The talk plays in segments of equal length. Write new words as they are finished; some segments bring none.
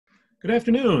Good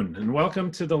afternoon, and welcome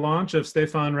to the launch of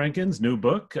Stefan Renckens' new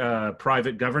book,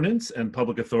 Private Governance and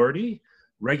Public Authority,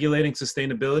 Regulating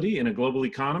Sustainability in a Global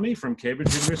Economy from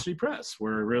Cambridge University Press.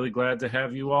 We're really glad to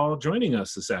have you all joining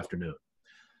us this afternoon.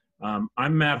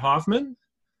 I'm Matt Hoffman,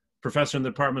 professor in the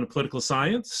Department of Political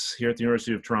Science here at the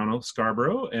University of Toronto,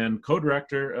 Scarborough, and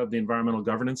co-director of the Environmental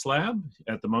Governance Lab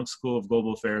at the Munk School of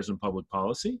Global Affairs and Public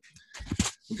Policy.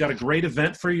 We've got a great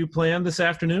event for you planned this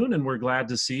afternoon, and we're glad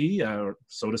to see,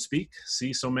 so to speak,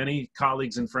 see so many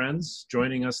colleagues and friends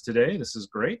joining us today. This is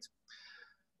great.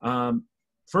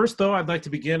 First, though, I'd like to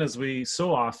begin, as we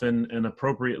so often and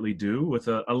appropriately do, with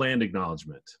a land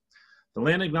acknowledgement. The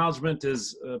land acknowledgement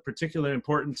is particularly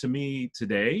important to me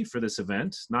today for this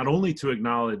event, not only to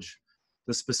acknowledge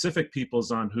the specific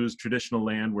peoples on whose traditional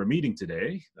land we're meeting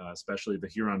today, especially the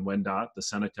Huron-Wendat, the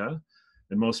Seneca,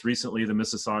 and most recently the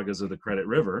Mississaugas of the Credit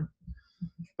River,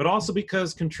 but also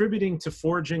because contributing to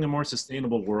forging a more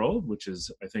sustainable world, which is,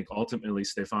 I think, ultimately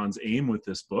Stefan's aim with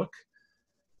this book,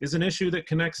 is an issue that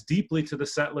connects deeply to the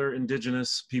settler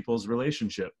indigenous peoples'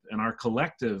 relationship and our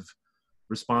collective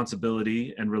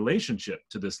responsibility and relationship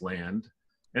to this land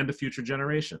and to future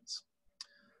generations.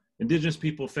 Indigenous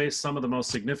people face some of the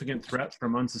most significant threats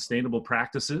from unsustainable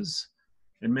practices,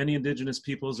 and many indigenous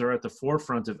peoples are at the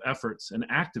forefront of efforts and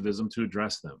activism to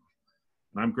address them.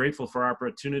 And I'm grateful for our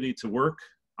opportunity to work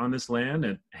on this land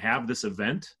and have this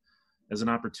event as an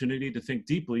opportunity to think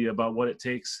deeply about what it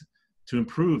takes to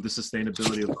improve the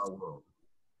sustainability of our world.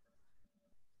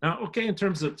 Now, okay, in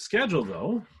terms of schedule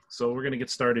though, so we're going to get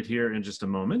started here in just a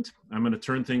moment. I'm going to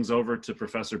turn things over to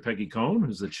Professor Peggy Cohn,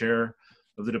 who's the chair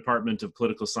of the Department of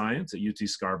Political Science at UT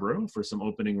Scarborough, for some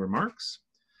opening remarks.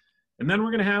 And then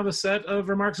we're going to have a set of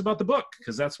remarks about the book,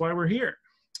 because that's why we're here.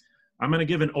 I'm going to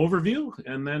give an overview,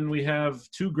 and then we have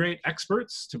two great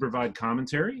experts to provide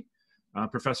commentary,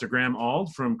 Professor Graham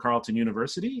Auld from Carleton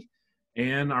University,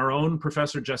 and our own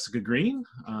Professor Jessica Green,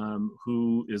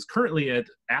 who is currently at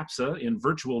APSA in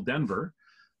virtual Denver,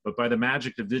 but by the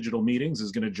magic of digital meetings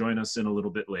is going to join us in a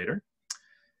little bit later.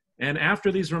 And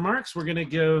after these remarks, we're going to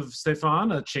give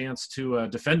Stefan a chance to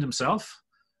defend himself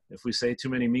if we say too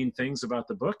many mean things about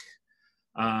the book.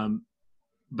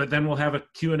 But then we'll have a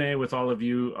Q&A with all of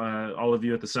you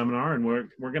at the seminar, and we're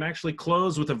going to actually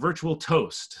close with a virtual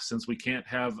toast, since we can't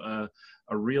have a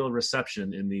real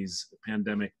reception in these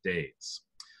pandemic days.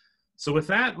 So with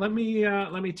that, let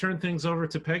me turn things over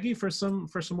to Peggy for some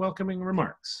welcoming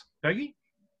remarks. Peggy?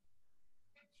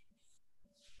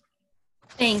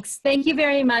 Thanks. Thank you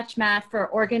very much, Matt, for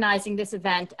organizing this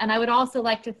event. And I would also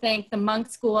like to thank the Munk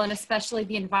School and especially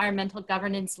the Environmental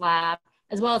Governance Lab,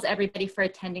 as well as everybody for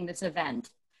attending this event.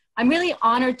 I'm really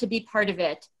honored to be part of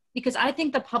it because I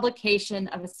think the publication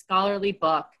of a scholarly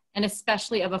book, and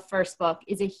especially of a first book,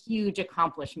 is a huge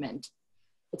accomplishment.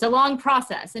 It's a long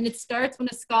process, and it starts when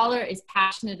a scholar is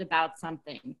passionate about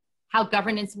something, how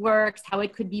governance works, how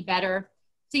it could be better.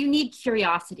 So you need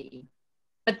curiosity.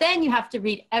 But then you have to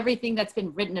read everything that's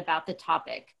been written about the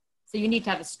topic. So you need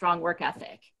to have a strong work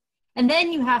ethic. And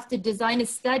then you have to design a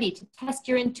study to test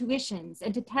your intuitions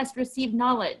and to test received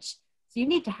knowledge. So you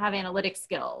need to have analytic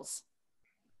skills.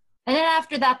 And then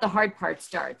after that, the hard part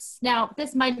starts. Now,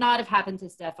 this might not have happened to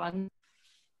Stefan,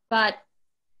 but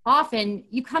often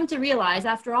you come to realize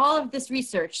after all of this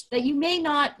research that you may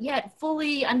not yet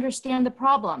fully understand the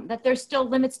problem, that there's still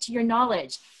limits to your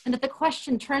knowledge, and that the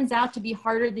question turns out to be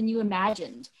harder than you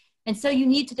imagined. And so you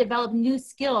need to develop new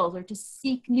skills or to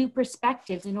seek new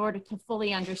perspectives in order to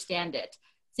fully understand it.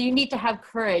 So you need to have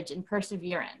courage and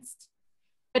perseverance.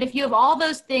 But if you have all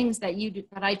those things that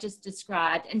I just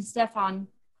described, and Stefan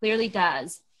clearly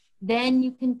does, then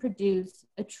you can produce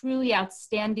a truly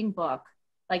outstanding book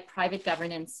like Private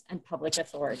Governance and Public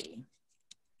Authority.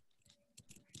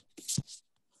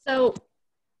 So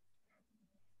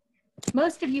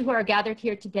most of you who are gathered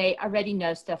here today already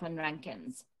know Stefan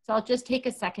Renckens. So I'll just take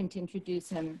a second to introduce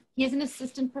him. He is an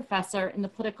assistant professor in the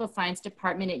political science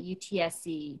department at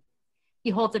UTSC. He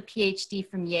holds a PhD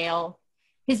from Yale.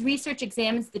 His research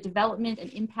examines the development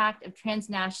and impact of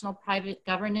transnational private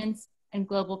governance and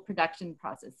global production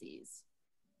processes.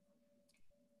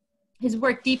 His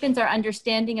work deepens our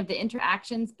understanding of the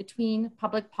interactions between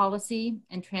public policy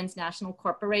and transnational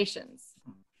corporations.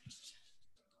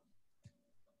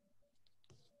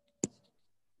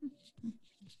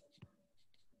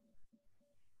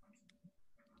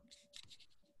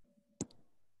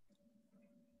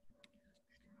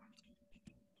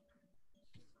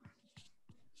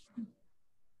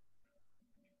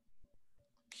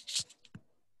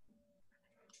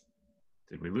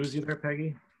 Did we lose you there,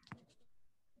 Peggy?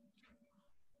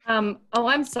 Oh,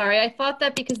 I'm sorry. I thought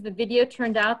that because the video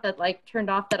turned off that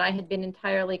I had been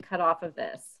entirely cut off of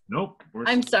this. Nope.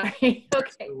 I'm sorry.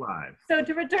 Okay. Still live. So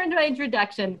to return to my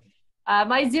introduction,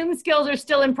 my Zoom skills are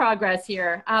still in progress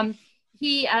here.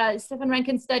 Stefan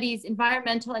Renckens studies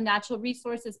environmental and natural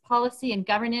resources policy and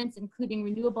governance, including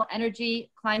renewable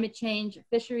energy, climate change,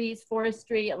 fisheries,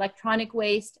 forestry, electronic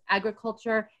waste,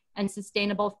 agriculture, and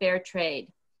sustainable fair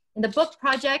trade. In the book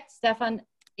project, Stefan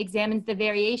examines the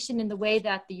variation in the way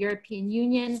that the European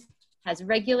Union has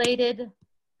regulated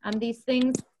these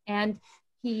things, and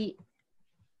he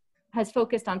has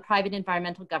focused on private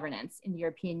environmental governance in the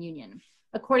European Union.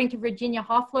 According to Virginia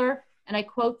Hoffler, and I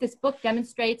quote, "This book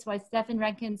demonstrates why Stefan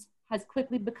Renckens has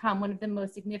quickly become one of the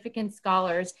most significant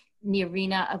scholars in the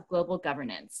arena of global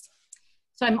governance."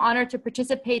 So I'm honored to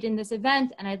participate in this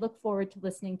event, and I look forward to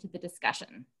listening to the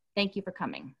discussion. Thank you for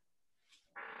coming.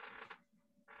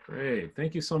 Great.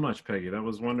 Thank you so much, Peggy. That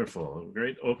was wonderful.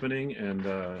 Great opening and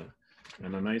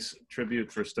a nice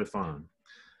tribute for Stefan.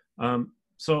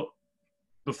 So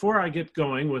before we get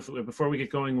going with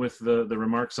the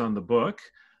remarks on the book,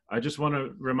 I just want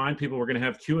to remind people we're going to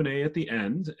have Q&A at the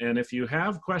end. And if you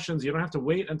have questions, you don't have to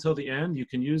wait until the end. You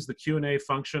can use the Q&A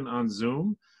function on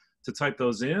Zoom to type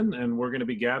those in, and we're going to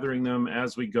be gathering them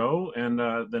as we go, and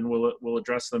then we'll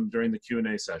address them during the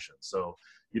Q&A session. So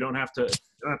you don't have to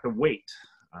wait.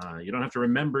 You don't have to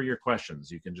remember your questions.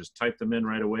 You can just type them in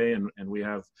right away, and we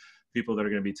have people that are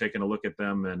going to be taking a look at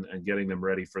them and getting them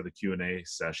ready for the Q&A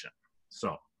session.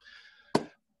 So,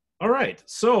 all right.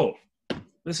 So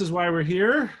this is why we're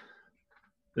here.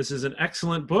 This is an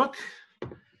excellent book,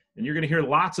 and you're going to hear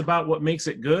lots about what makes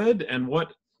it good and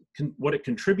what it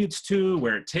contributes to,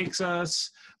 where it takes us,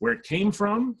 where it came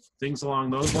from, things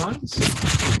along those lines.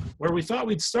 Where we thought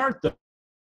we'd start, though.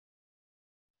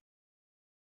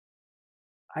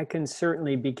 I can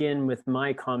certainly begin with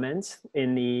my comments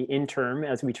in the interim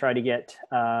as we try to get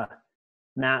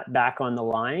Matt back on the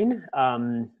line.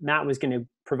 Matt was going to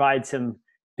provide some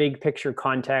big picture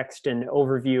context and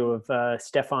overview of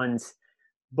Stefan's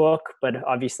book, but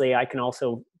obviously I can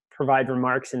also provide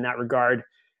remarks in that regard,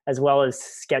 as well as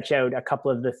sketch out a couple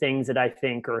of the things that I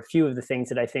think, or a few of the things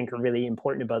that I think are really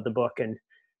important about the book, and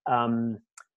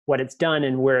what it's done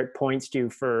and where it points to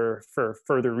for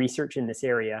further research in this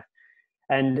area.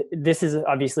 And this is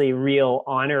obviously a real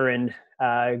honor and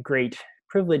great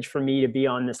privilege for me to be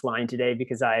on this line today,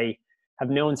 because I have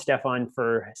known Stefan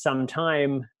for some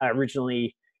time,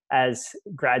 originally as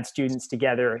grad students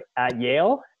together at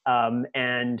Yale.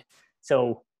 And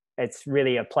so it's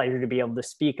really a pleasure to be able to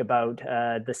speak about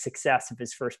the success of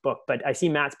his first book. But I see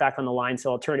Matt's back on the line, so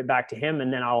I'll turn it back to him,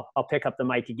 and then I'll pick up the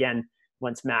mic again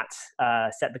once Matt's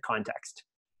set the context.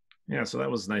 Yeah, so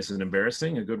that was nice and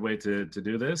embarrassing. A good way to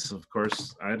do this. Of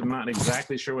course, I'm not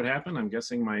exactly sure what happened. I'm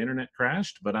guessing my internet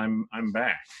crashed, but I'm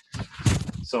back.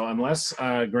 So unless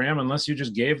Graham, unless you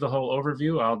just gave the whole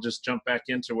overview, I'll just jump back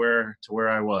into where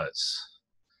I was.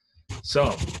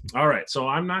 So, all right. So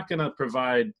I'm not going to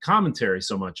provide commentary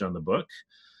so much on the book.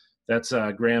 That's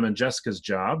Graham and Jessica's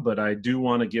job, but I do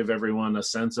want to give everyone a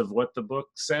sense of what the book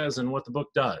says and what the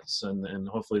book does, and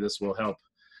hopefully this will help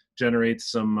generate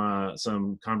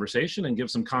some conversation and give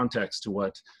some context to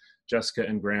what Jessica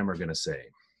and Graham are going to say.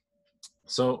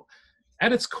 So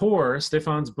at its core,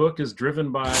 Stefan's book is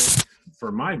driven by, for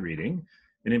my reading,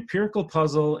 an empirical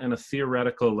puzzle and a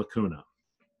theoretical lacuna.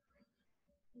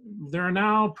 There are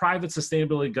now private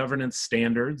sustainability governance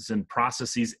standards and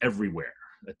processes everywhere,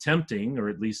 attempting, or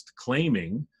at least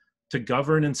claiming, to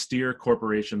govern and steer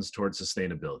corporations towards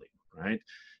sustainability, right?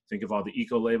 Think of all the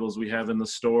eco labels we have in the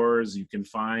stores. You can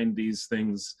find these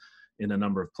things in a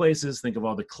number of places. Think of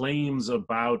all the claims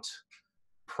about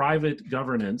private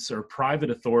governance or private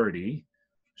authority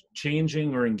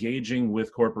changing or engaging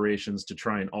with corporations to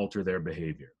try and alter their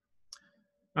behavior.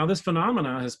 Now, this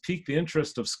phenomena has piqued the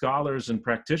interest of scholars and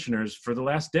practitioners for the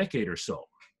last decade or so,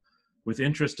 with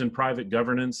interest in private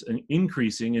governance and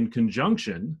increasing in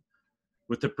conjunction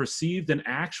with the perceived and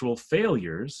actual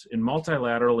failures in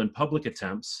multilateral and public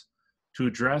attempts to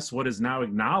address what is now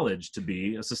acknowledged to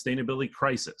be a sustainability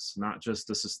crisis, not just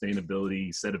a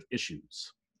sustainability set of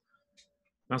issues.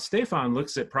 Now, Stefan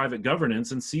looks at private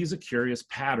governance and sees a curious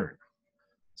pattern.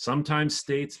 Sometimes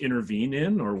states intervene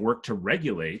in or work to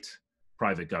regulate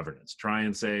private governance, try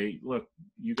and say, look,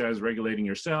 you guys regulating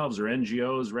yourselves or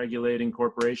NGOs regulating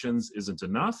corporations isn't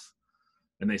enough,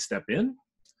 and they step in.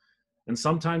 And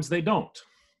sometimes they don't.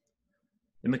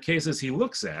 In the cases he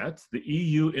looks at, the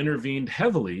EU intervened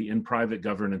heavily in private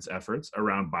governance efforts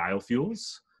around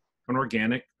biofuels and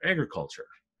organic agriculture,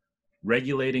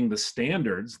 regulating the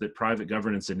standards that private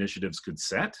governance initiatives could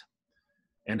set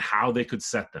and how they could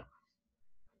set them.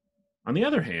 On the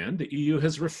other hand, the EU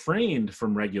has refrained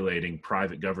from regulating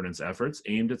private governance efforts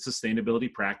aimed at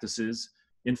sustainability practices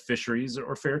in fisheries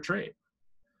or fair trade.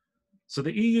 So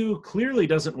the EU clearly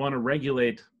doesn't want to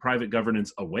regulate private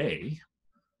governance away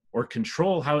or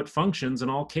control how it functions in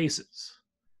all cases.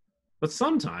 But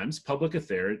sometimes public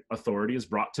authority is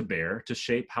brought to bear to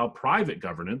shape how private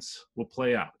governance will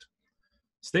play out.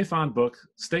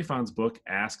 Stefan's book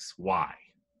asks why.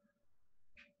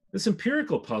 This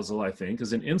empirical puzzle, I think,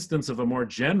 is an instance of a more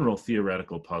general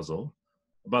theoretical puzzle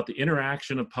about the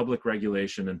interaction of public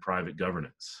regulation and private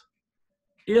governance.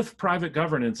 If private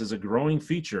governance is a growing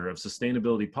feature of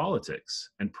sustainability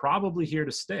politics, and probably here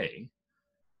to stay,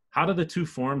 how do the two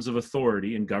forms of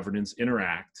authority and governance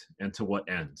interact, and to what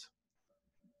end?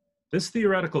 This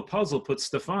theoretical puzzle puts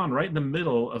Stefan right in the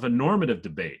middle of a normative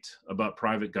debate about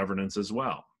private governance as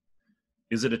well.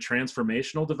 Is it a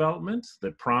transformational development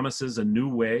that promises a new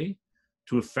way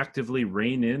to effectively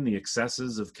rein in the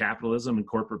excesses of capitalism and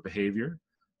corporate behavior,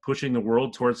 pushing the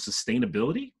world towards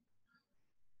sustainability?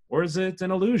 Or is it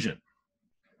an illusion,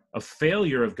 a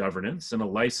failure of governance and a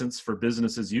license for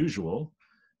business as usual,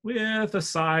 with a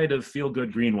side of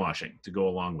feel-good greenwashing to go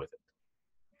along with it?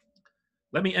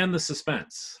 Let me end the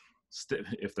suspense,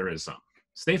 if there is some.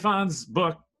 Stefan's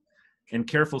book and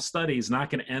careful study is not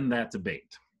going to end that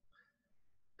debate.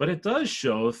 But it does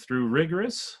show through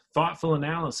rigorous, thoughtful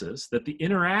analysis that the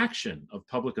interaction of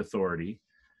public authority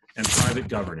and private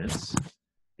governance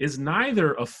is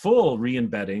neither a full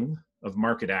re-embedding of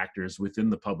market actors within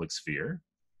the public sphere,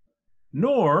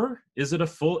 nor is it a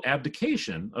full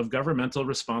abdication of governmental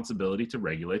responsibility to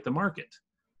regulate the market.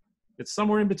 It's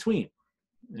somewhere in between.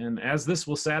 And as this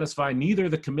will satisfy neither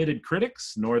the committed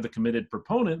critics nor the committed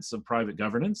proponents of private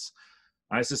governance,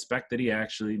 I suspect that he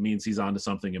actually means he's onto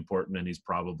something important, and he's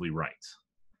probably right.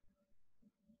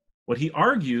 What he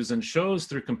argues and shows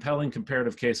through compelling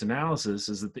comparative case analysis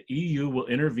is that the EU will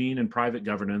intervene in private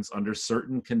governance under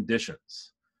certain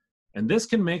conditions. And this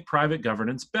can make private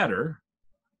governance better,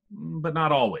 but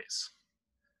not always.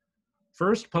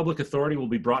 First, public authority will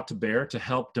be brought to bear to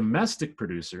help domestic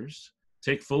producers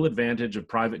take full advantage of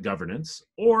private governance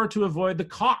or to avoid the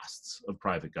costs of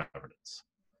private governance.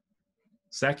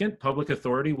 Second, public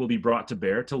authority will be brought to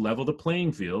bear to level the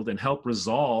playing field and help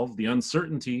resolve the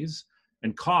uncertainties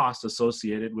and costs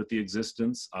associated with the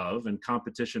existence of and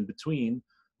competition between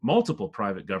multiple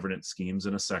private governance schemes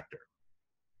in a sector.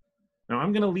 Now,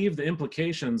 I'm going to leave the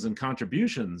implications and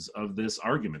contributions of this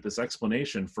argument, this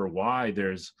explanation for why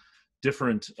there's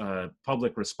different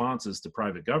public responses to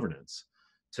private governance,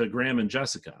 to Graham and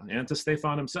Jessica, and to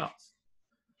Stefan himself.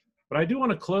 But I do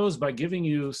want to close by giving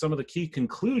you some of the key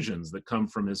conclusions that come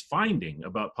from his finding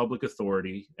about public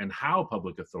authority and how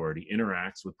public authority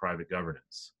interacts with private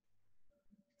governance.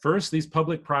 First, these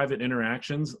public-private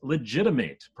interactions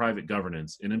legitimate private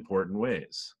governance in important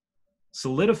ways,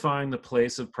 solidifying the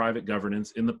place of private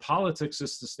governance in the politics of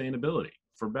sustainability,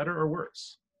 for better or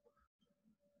worse.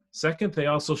 Second, they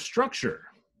also structure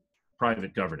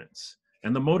private governance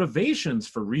and the motivations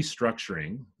for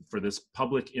restructuring for this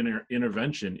public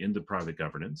intervention into private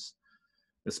governance,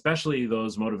 especially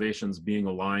those motivations being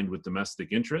aligned with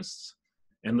domestic interests,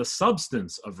 and the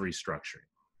substance of restructuring,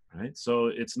 right? So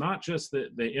it's not just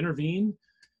that they intervene,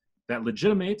 that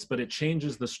legitimates, but it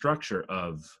changes the structure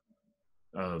of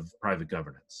private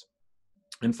governance.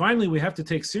 And finally, we have to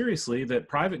take seriously that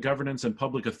private governance and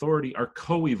public authority are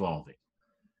co-evolving.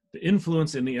 The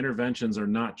influence in the interventions are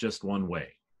not just one way.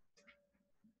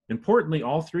 Importantly,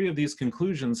 all three of these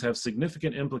conclusions have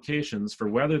significant implications for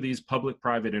whether these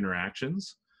public-private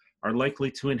interactions are likely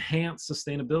to enhance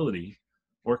sustainability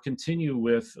or continue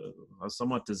with a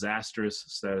somewhat disastrous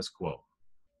status quo.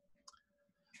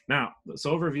 Now, this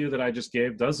overview that I just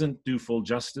gave doesn't do full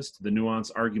justice to the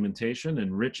nuanced argumentation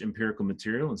and rich empirical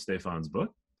material in Stefan's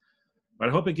book, but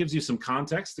I hope it gives you some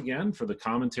context again for the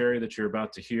commentary that you're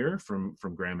about to hear from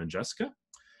Graham and Jessica.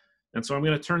 And so I'm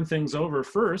going to turn things over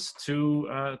first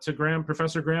to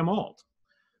Professor Graham Auld.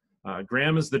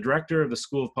 Graham is the director of the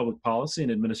School of Public Policy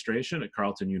and Administration at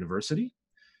Carleton University.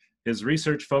 His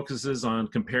research focuses on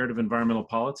comparative environmental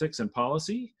politics and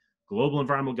policy, global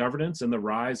environmental governance, and the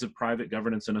rise of private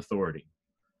governance and authority.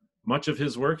 Much of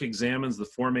his work examines the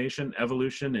formation,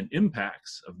 evolution, and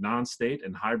impacts of non-state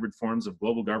and hybrid forms of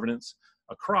global governance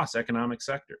across economic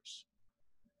sectors.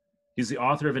 He's the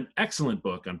author of an excellent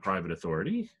book on private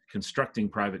authority, Constructing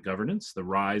Private Governance, The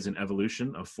Rise and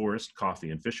Evolution of Forest,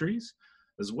 Coffee, and Fisheries,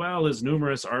 as well as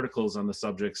numerous articles on the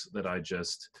subjects that I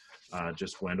just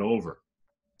went over.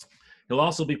 He'll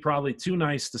also be probably too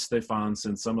nice to Stefan,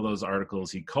 since some of those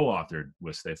articles he co-authored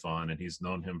with Stefan, and he's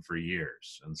known him for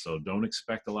years. And so don't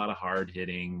expect a lot of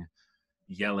hard-hitting,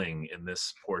 yelling in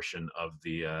this portion of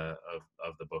the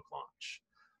book launch.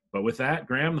 But with that,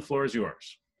 Graham, the floor is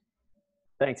yours.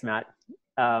 Thanks, Matt.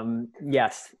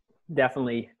 Yes,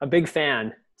 definitely a big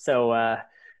fan. So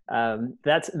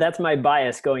that's my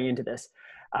bias going into this.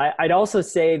 I'd also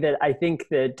say that I think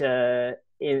that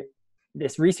in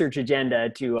this research agenda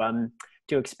to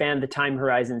expand the time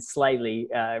horizon slightly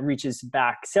reaches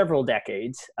back several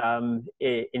decades.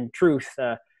 In truth,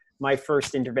 my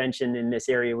first intervention in this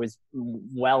area was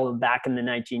well back in the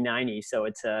 1990s. So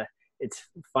it's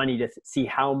funny to see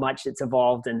how much it's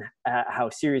evolved and how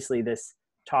seriously this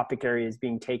topic area is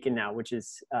being taken now, which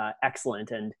is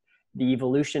excellent. And the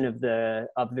evolution of the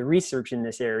research in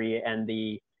this area and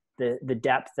the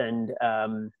depth and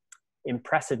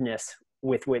impressiveness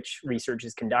with which research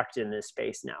is conducted in this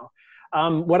space now.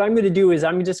 What I'm going to do is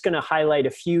I'm just going to highlight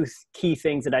a few key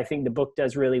things that I think the book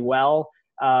does really well.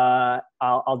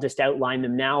 I'll just outline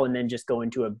them now and then just go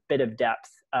into a bit of depth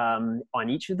on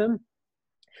each of them.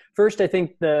 First, I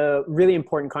think the really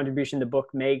important contribution the book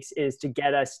makes is to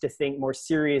get us to think more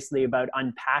seriously about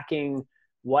unpacking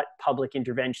what public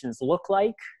interventions look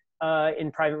like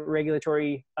in private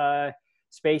regulatory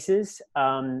spaces.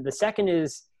 The second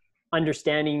is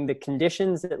understanding the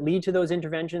conditions that lead to those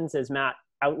interventions, as Matt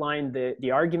outlined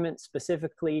the argument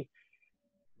specifically.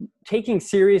 Taking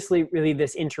seriously really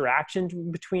this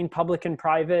interaction between public and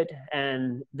private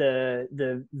and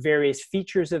the various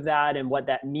features of that and what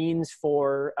that means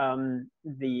for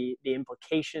the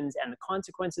implications and the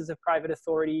consequences of private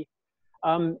authority.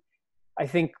 I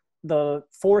think the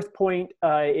fourth point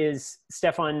is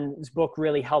Stefan's book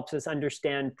really helps us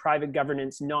understand private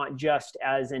governance not just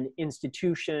as an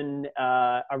institution,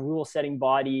 a rule-setting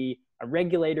body, a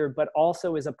regulator, but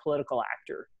also as a political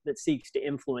actor that seeks to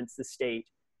influence the state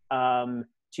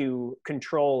to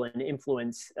control and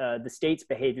influence the state's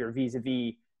behavior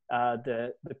vis-a-vis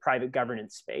the private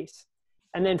governance space.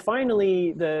 And then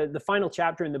finally, the final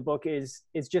chapter in the book is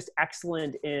just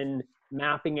excellent in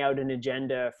mapping out an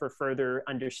agenda for further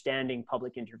understanding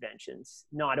public interventions,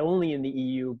 not only in the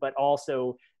EU, but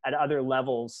also at other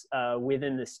levels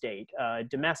within the state,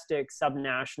 domestic,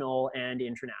 subnational, and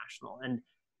international. And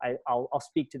I'll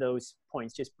speak to those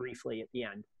points just briefly at the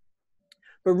end.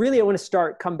 But really, I want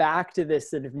to come back to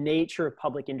this sort of nature of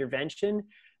public intervention.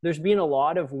 There's been a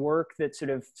lot of work that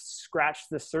sort of scratched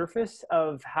the surface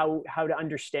of how to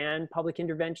understand public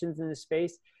interventions in this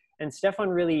space. And Stefan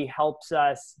really helps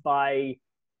us by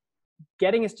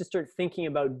getting us to start thinking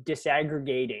about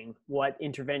disaggregating what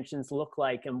interventions look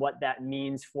like and what that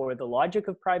means for the logic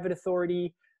of private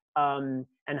authority, and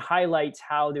highlights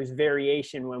how there's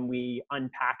variation when we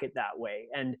unpack it that way.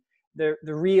 And the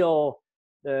real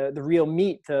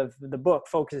meat of the book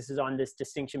focuses on this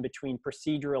distinction between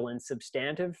procedural and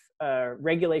substantive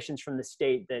regulations from the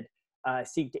state that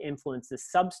seek to influence the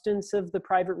substance of the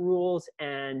private rules,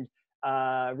 and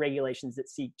regulations that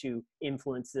seek to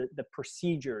influence the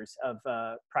procedures of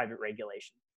private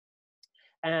regulation.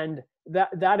 And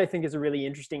that I think is a really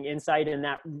interesting insight, and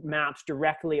that maps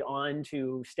directly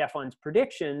onto Stefan's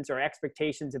predictions or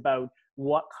expectations about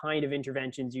what kind of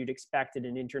interventions you'd expect at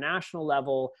an international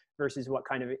level versus what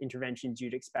kind of interventions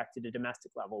you'd expect at a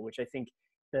domestic level, which I think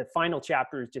the final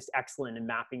chapter is just excellent in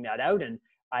mapping that out. And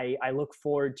I look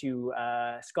forward to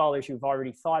scholars who've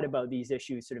already thought about these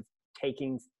issues sort of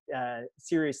taking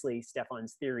seriously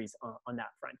Stefan's theories on that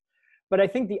front. But I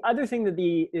think the other thing that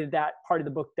that part of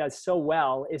the book does so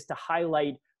well is to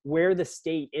highlight where the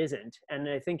state isn't. And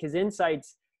I think his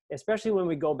insights, especially when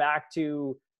we go back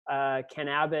to Ken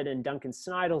Abbott and Duncan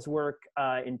Snidell's work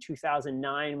in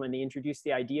 2009, when they introduced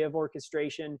the idea of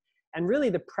orchestration. And really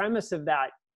the premise of that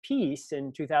piece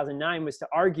in 2009 was to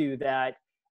argue that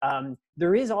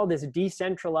there is all this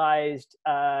decentralized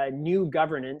new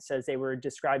governance, as they were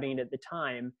describing it at the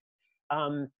time.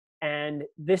 And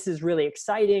this is really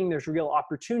exciting. There's real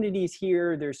opportunities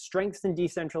here. There's strengths in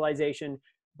decentralization,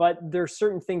 but there's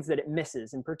certain things that it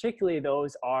misses. And particularly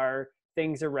those are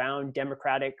things around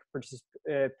democratic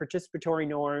participatory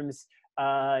norms,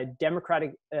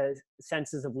 democratic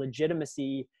senses of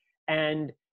legitimacy.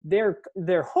 And their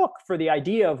hook for the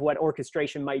idea of what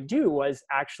orchestration might do was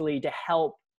actually to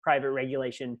help private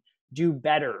regulation do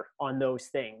better on those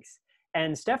things.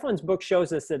 And Stefan's book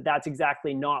shows us that that's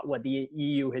exactly not what the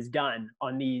EU has done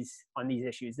on these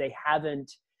issues. They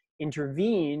haven't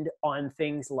intervened on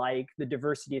things like the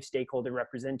diversity of stakeholder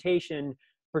representation,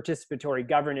 participatory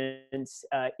governance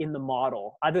in the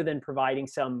model, other than providing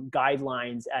some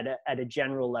guidelines at a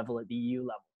general level at the EU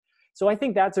level. So I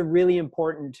think that's a really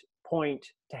important point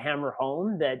to hammer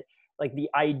home, that like the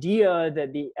idea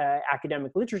that the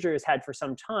academic literature has had for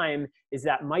some time is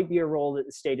that might be a role that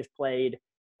the state has played,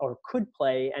 or could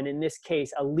play, and in this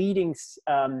case, a leading,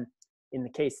 in the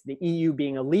case the EU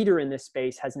being a leader in this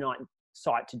space, has not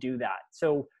sought to do that.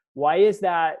 So why is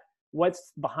that?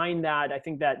 What's behind that? I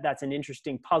think that that's an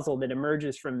interesting puzzle that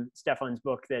emerges from Stefan's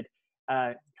book that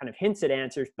kind of hints at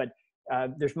answers, but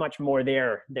there's much more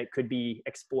there that could be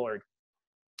explored.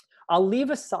 I'll leave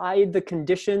aside the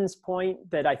conditions point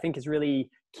that I think is really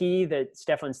key, that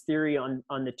Stefan's theory on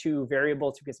the two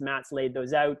variables, because Matt's laid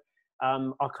those out.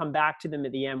 I'll come back to them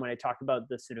at the end when I talk about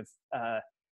the sort of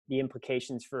the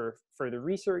implications for further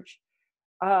research.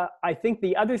 I think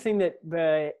the other thing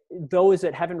that those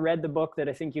that haven't read the book that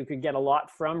I think you could get a lot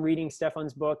from reading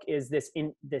Stefan's book is this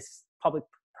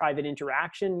public-private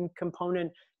interaction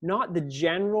component, not the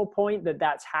general point that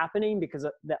that's happening, because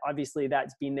obviously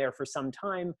that's been there for some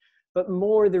time, but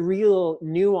more the real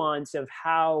nuance of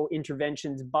how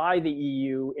interventions by the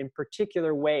EU in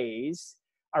particular ways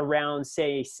around,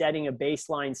 say, setting a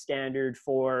baseline standard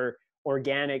for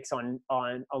organics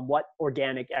on what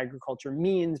organic agriculture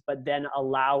means, but then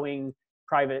allowing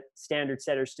private standard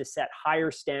setters to set higher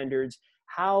standards,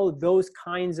 how those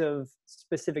kinds of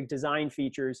specific design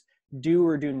features do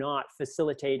or do not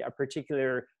facilitate a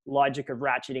particular logic of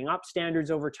ratcheting up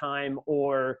standards over time,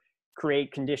 or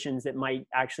create conditions that might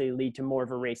actually lead to more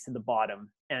of a race to the bottom.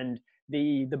 And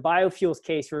the biofuels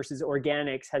case versus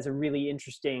organics has a really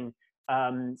interesting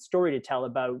story to tell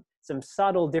about some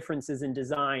subtle differences in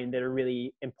design that are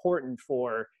really important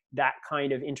for that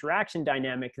kind of interaction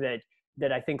dynamic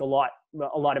that I think a lot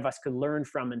of us could learn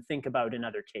from and think about in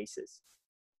other cases.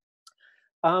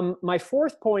 My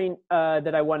fourth point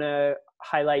that I want to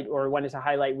highlight, or wanted to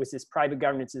highlight, was this private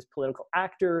governance as political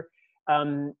actor.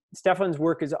 Stefan's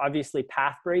work is obviously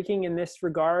path-breaking in this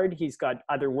regard. He's got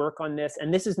other work on this,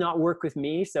 and this is not work with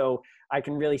me, so I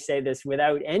can really say this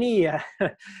without any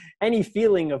any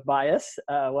feeling of bias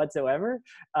whatsoever.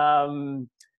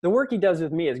 The work he does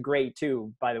with me is great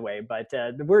too, by the way, but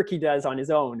the work he does on his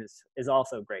own is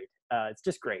also great. It's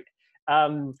just great.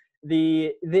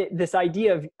 This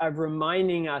idea of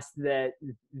reminding us that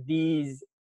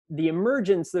the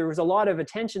emergence, there was a lot of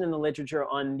attention in the literature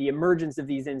on the emergence of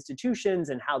these institutions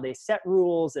and how they set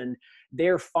rules and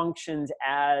their functions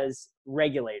as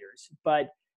regulators. But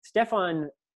Stefan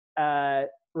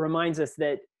reminds us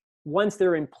that once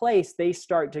they're in place, they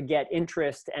start to get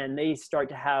interest, and they start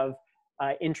to have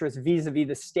interest vis-a-vis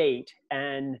the state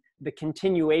and the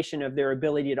continuation of their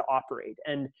ability to operate.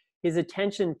 And his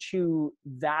attention to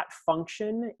that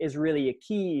function is really a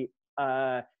key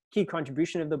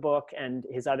contribution of the book, and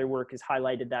his other work has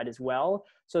highlighted that as well.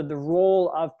 So the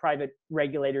role of private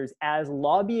regulators as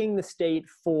lobbying the state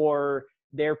for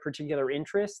their particular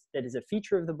interest, that is a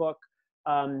feature of the book,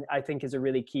 I think is a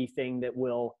really key thing that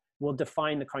will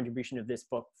define the contribution of this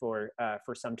book for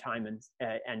some time,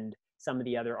 and some of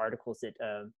the other articles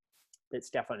that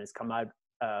Stefan has come out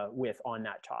with on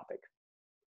that topic.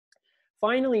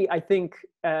 Finally, I think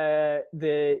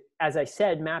as I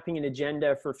said, mapping an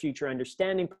agenda for future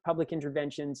understanding public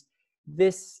interventions,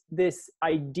 this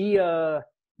idea,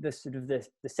 the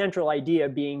central idea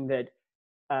being that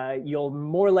you'll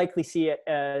more likely see it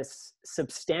as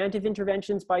substantive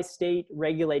interventions by state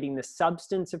regulating the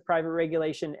substance of private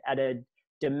regulation at a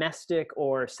domestic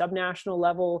or subnational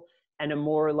level, and a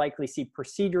more likely see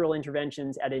procedural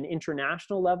interventions at an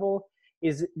international level,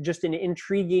 is just an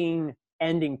intriguing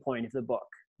ending point of the book,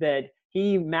 that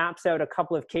he maps out a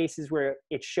couple of cases where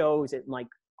it shows it like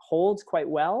holds quite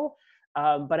well.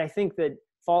 But I think that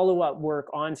follow-up work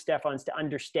on Stefan's to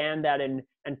understand that and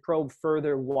probe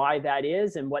further why that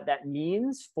is and what that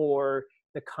means for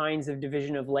the kinds of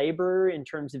division of labor in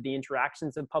terms of the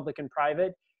interactions of public and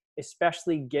private,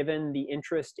 especially given the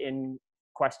interest in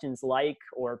questions like,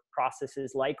 or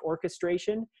processes like,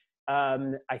 orchestration,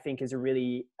 I think is a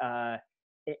really an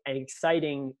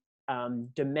exciting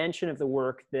dimension of the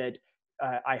work that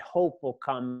I hope will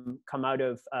come out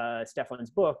of Stefan's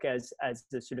book as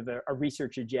the sort of a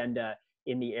research agenda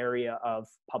in the area of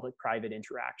public-private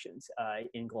interactions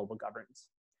in global governance.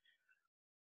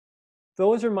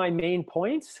 Those are my main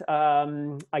points.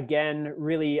 Again,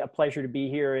 really a pleasure to be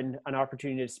here and an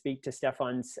opportunity to speak to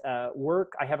Stefan's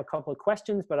work. I have a couple of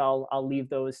questions, but I'll leave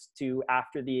those to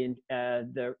after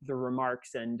the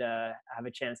remarks, and have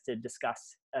a chance to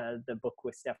discuss the book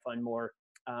with Stefan more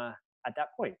at that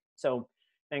point. So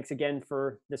thanks again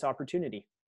for this opportunity.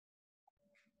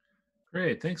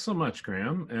 Great, thanks so much,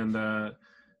 Graham. And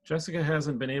Jessica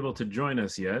hasn't been able to join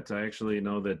us yet. I actually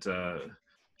know that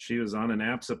she was on an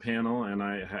APSA panel, and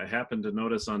I happened to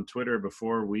notice on Twitter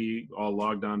before we all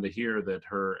logged on to here that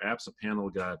her APSA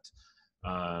panel got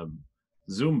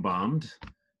Zoom bombed,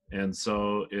 and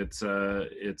so it's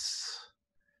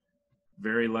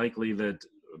very likely that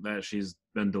she's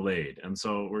been delayed. And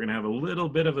so we're going to have a little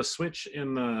bit of a switch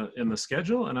in the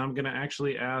schedule, and I'm going to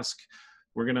actually ask,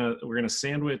 we're going to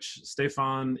sandwich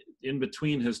Stefan in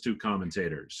between his two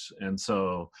commentators. And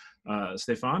so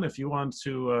Stefan, if you want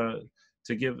to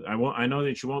give, I know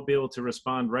that you won't be able to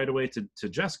respond right away to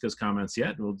Jessica's comments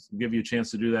yet. We'll give you a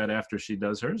chance to do that after she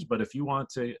does hers. But if you want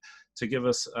to give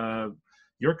us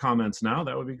your comments now,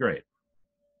 that would be great.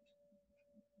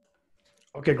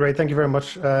 Okay, great. Thank you very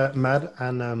much, Matt.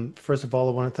 And first of all,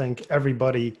 I want to thank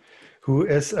everybody who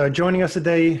is joining us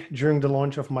today during the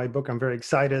launch of my book. I'm very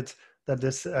excited that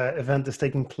this event is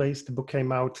taking place. The book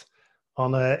came out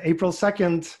on April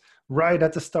 2nd, right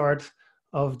at the start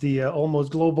of the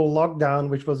almost global lockdown,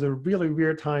 which was a really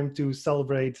weird time to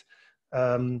celebrate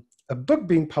a book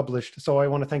being published. So I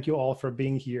want to thank you all for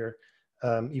being here,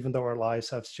 even though our lives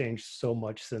have changed so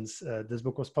much since this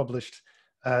book was published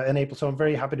in April. So I'm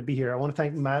very happy to be here. I want to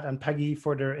thank Matt and Peggy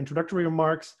for their introductory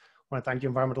remarks. I want to thank the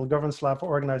Environmental Governance Lab for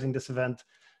organizing this event,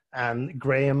 and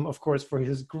Graham, of course, for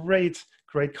his great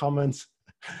comments.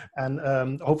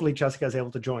 And hopefully Jessica is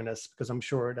able to join us, because I'm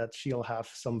sure that she'll have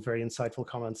some very insightful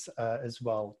comments as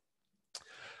well.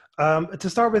 To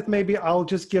start with, maybe I'll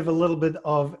just give a little bit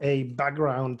of a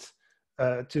background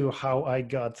to how I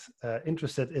got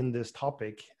interested in this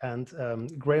topic. And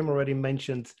Graham already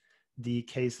mentioned the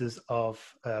cases of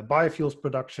biofuels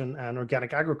production and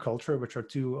organic agriculture, which are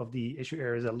two of the issue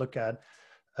areas I look at.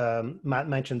 Matt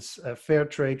mentions fair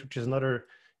trade, which is another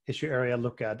issue area I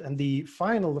look at. And the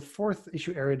fourth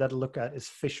issue area that I look at is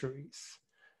fisheries.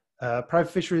 Private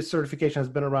fisheries certification has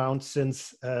been around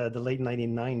since the late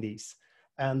 1990s.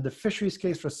 And the fisheries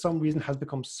case, for some reason, has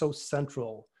become so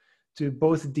central to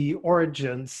both the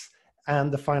origins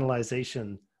and the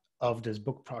finalization of this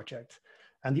book project.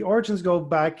 And the origins go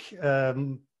back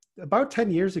about 10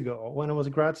 years ago, when I was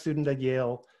a grad student at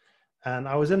Yale. And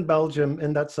I was in Belgium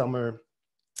in that summer,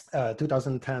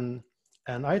 2010.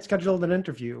 And I had scheduled an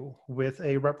interview with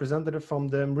a representative from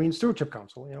the Marine Stewardship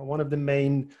Council, one of the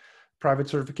main private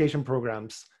certification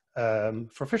programs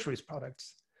for fisheries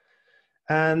products.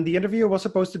 And the interview was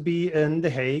supposed to be in The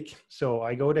Hague. So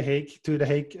I go to The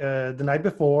Hague the night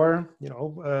before,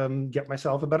 get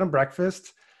myself a bed and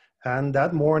breakfast. And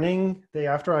that morning, day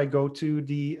after, I go to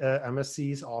the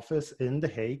MSC's office in The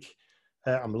Hague.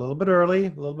 I'm a little bit early, a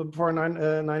little bit before 9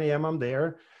 a.m. I'm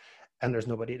there, and there's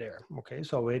nobody there. Okay,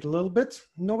 so I wait a little bit.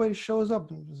 Nobody shows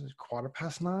up. It's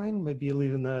 9:15, maybe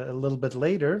even a little bit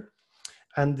later.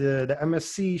 And the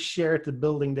MSC shared the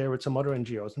building there with some other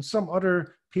NGOs, and some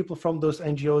other people from those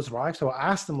NGOs arrived. So I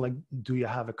asked them, like, do you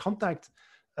have a contact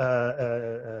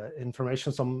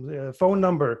information, some phone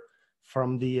number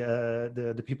from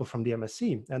the people from the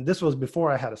MSC? And this was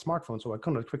before I had a smartphone, so I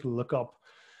couldn't quickly look up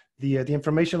the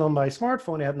information on my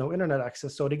smartphone. I had no internet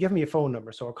access, so they give me a phone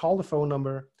number. So I call the phone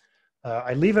number,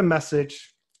 I leave a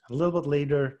message. A little bit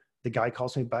later, the guy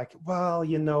calls me back. Well,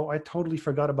 I totally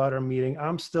forgot about our meeting.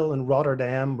 I'm still in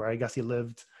Rotterdam, where I guess he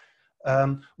lived.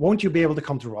 Won't you be able to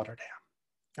come to Rotterdam?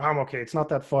 I'm okay, it's not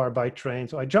that far by train.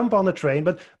 So I jump on the train,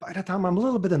 but by that time I'm a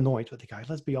little bit annoyed with the guy,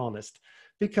 let's be honest.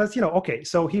 Because, okay,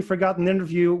 so he forgot an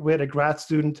interview with a grad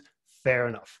student, fair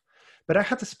enough. But I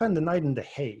had to spend the night in The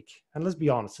Hague. And let's be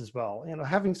honest as well,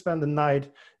 having spent the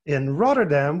night in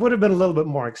Rotterdam would have been a little bit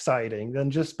more exciting than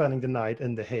just spending the night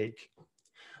in The Hague.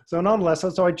 So nonetheless,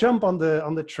 so I jump on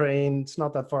the train. It's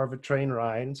not that far of a train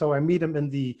ride. And so I meet him in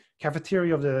the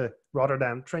cafeteria of the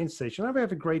Rotterdam train station. And we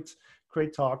have a great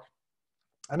talk.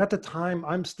 And at the time,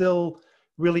 I'm still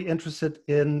really interested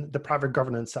in the private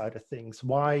governance side of things.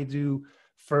 Why do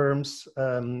firms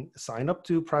sign up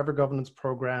to private governance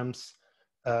programs?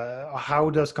 How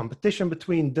does competition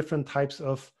between different types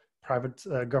of private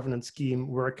governance scheme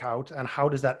work out? And how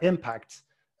does that impact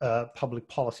public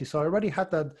policy? So I already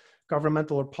had that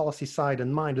governmental or policy side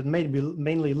in mind, and maybe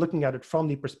mainly looking at it from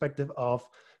the perspective of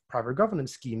private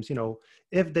governance schemes.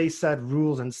 If they set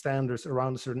rules and standards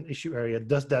around a certain issue area,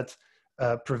 does that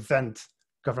prevent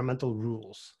governmental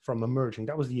rules from emerging?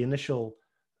 That was the initial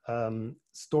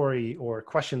story or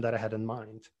question that I had in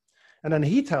mind. And then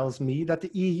he tells me that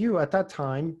the EU at that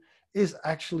time is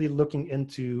actually looking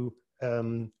into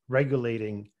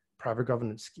regulating private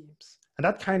governance schemes. And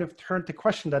that kind of turned the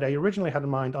question that I originally had in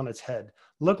mind on its head,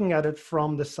 looking at it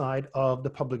from the side of the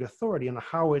public authority and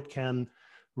how it can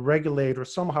regulate or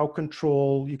somehow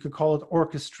control, you could call it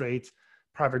orchestrate,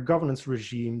 private governance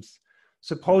regimes,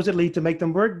 supposedly to make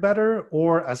them work better,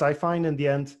 or as I find in the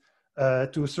end,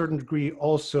 to a certain degree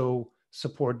also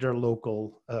support their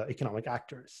local economic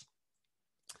actors.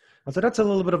 And so that's a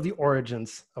little bit of the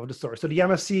origins of the story. So the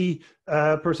MSC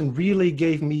person really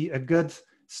gave me a good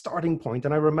starting point.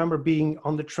 And I remember being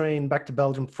on the train back to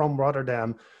Belgium from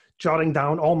Rotterdam, jotting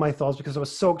down all my thoughts because I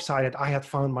was so excited. I had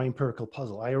found my empirical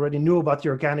puzzle. I already knew about the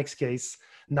organics case.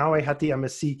 Now I had the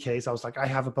MSC case. I was like, I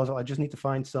have a puzzle. I just need to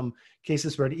find some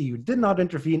cases where the EU did not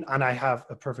intervene, and I have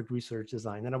a perfect research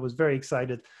design. And I was very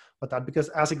excited about that because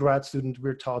as a grad student,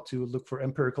 we're taught to look for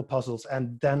empirical puzzles.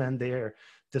 And then and there,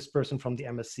 this person from the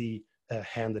MSC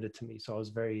handed it to me. So I was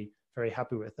very, very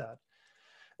happy with that.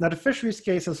 Now, the fisheries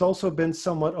case has also been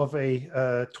somewhat of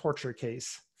a torture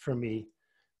case for me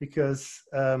because,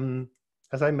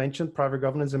 as I mentioned, private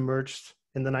governance emerged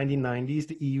in the 1990s.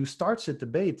 The EU starts a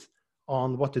debate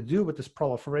on what to do with this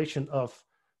proliferation of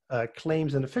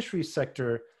claims in the fisheries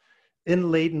sector in the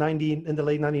late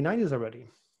 1990s already.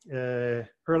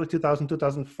 Early 2000,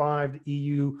 2005, the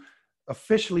EU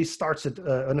officially starts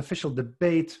an official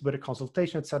debate with a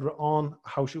consultation, et cetera, on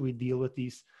how should we deal with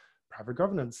these private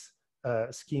governance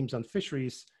schemes on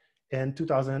fisheries. In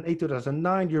 2008,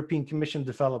 2009, the European Commission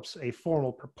develops a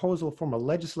formal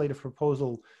legislative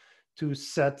proposal to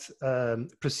set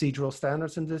procedural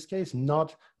standards in this case,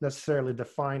 not necessarily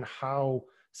define how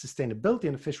sustainability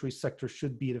in the fisheries sector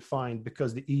should be defined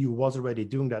because the EU was already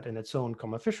doing that in its own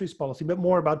common fisheries policy, but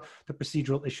more about the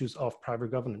procedural issues of private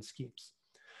governance schemes.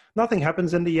 Nothing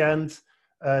happens in the end.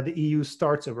 The EU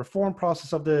starts a reform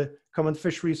process of the common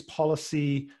fisheries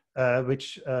policy,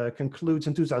 which concludes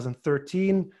in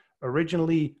 2013.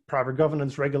 Originally, private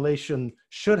governance regulation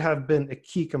should have been a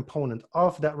key component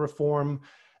of that reform.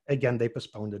 Again, they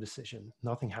postponed the decision.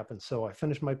 Nothing happened. So I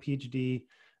finished my PhD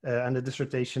and the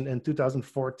dissertation in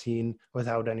 2014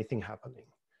 without anything happening.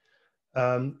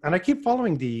 And I keep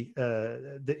following the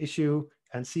issue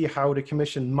and see how the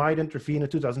Commission might intervene. In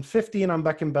 2015, I'm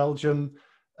back in Belgium.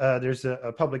 There's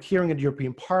a public hearing in the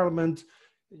European Parliament.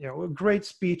 Great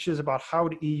speeches about how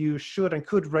the EU should and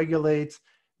could regulate.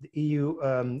 The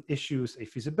EU issues a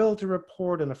feasibility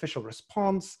report, an official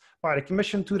response by the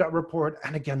Commission to that report,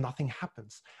 and again, nothing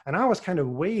happens. And I was kind of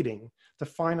waiting to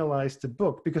finalize the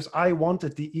book because I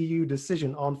wanted the EU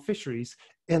decision on fisheries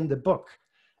in the book.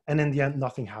 And in the end,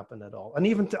 nothing happened at all. And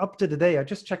even up to today, I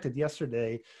just checked it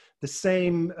yesterday, the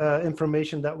same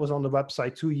information that was on the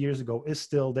website 2 years ago is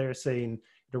still there, saying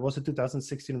there was a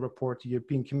 2016 report, the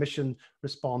European Commission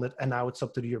responded, and now it's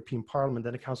up to the European Parliament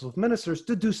and the Council of Ministers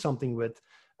to do something with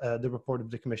the report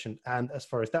of the Commission. And as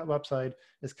far as that website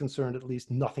is concerned, at least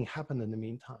nothing happened in the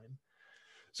meantime.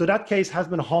 So that case has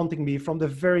been haunting me from the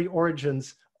very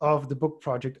origins of the book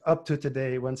project up to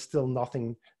today, when still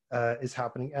nothing is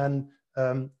happening. And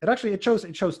it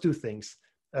shows two things.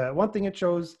 One thing, it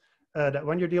shows that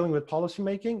when you're dealing with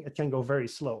policymaking, it can go very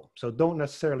slow. So don't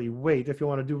necessarily wait if you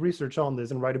want to do research on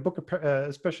this and write a book,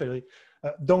 especially.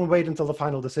 Don't wait until the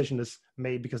final decision is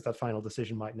made, because that final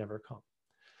decision might never come.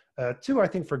 Two, I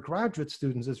think for graduate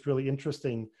students, it's really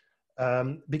interesting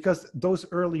because those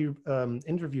early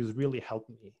interviews really helped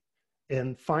me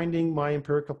in finding my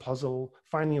empirical puzzle,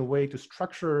 finding a way to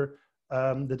structure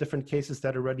the different cases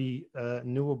that I already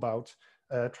knew about,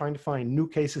 trying to find new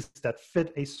cases that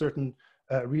fit a certain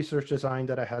research design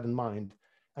that I had in mind.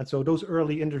 And so those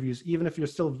early interviews, even if you're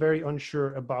still very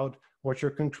unsure about what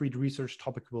your concrete research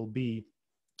topic will be,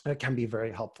 can be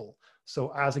very helpful.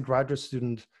 So as a graduate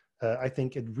student, I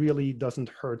think it really doesn't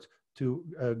hurt to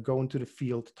go into the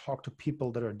field, talk to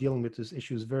people that are dealing with these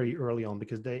issues very early on,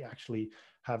 because they actually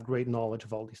have great knowledge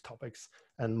of all these topics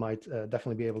and might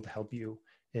definitely be able to help you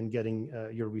in getting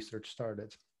your research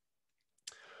started.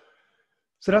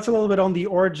 So that's a little bit on the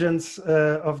origins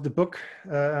of the book,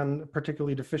 and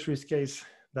particularly the fisheries case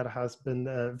that has been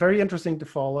very interesting to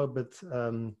follow, but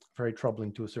very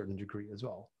troubling to a certain degree as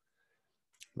well.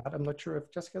 Matt, I'm not sure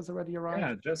if Jessica's already arrived.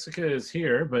 Yeah, Jessica is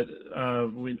here, but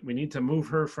we need to move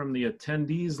her from the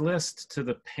attendees list to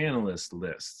the panelist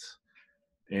list.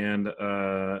 And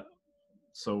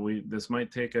so this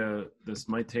might take a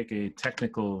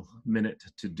technical minute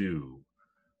to do.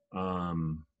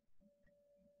 What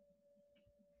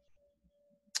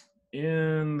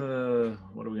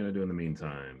are we gonna do in the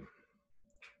meantime?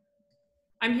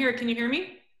 I'm here, can you hear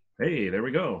me? Hey, there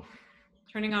we go.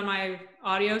 Turning on my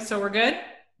audio, so we're good?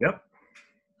 Yep.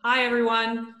 Hi,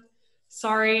 everyone.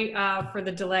 Sorry for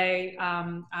the delay.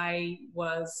 I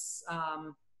was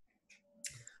at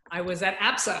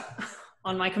APSA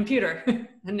on my computer,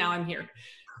 and now I'm here.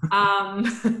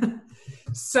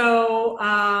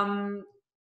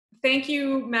 Thank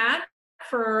you, Matt,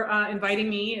 for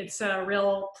inviting me. It's a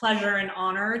real pleasure and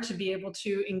honor to be able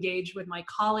to engage with my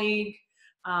colleague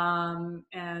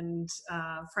and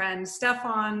friend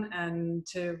Stefan, and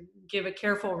to give a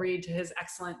careful read to his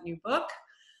excellent new book.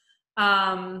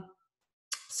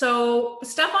 So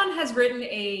Stefan has written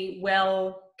a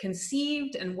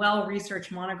well-conceived and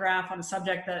well-researched monograph on a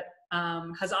subject that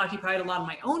has occupied a lot of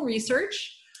my own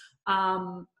research,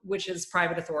 which is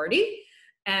private authority.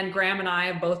 And Graham and I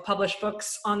have both published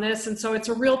books on this. And so it's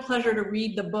a real pleasure to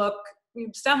read the book,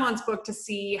 Stefan's book, to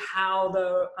see how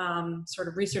the sort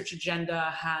of research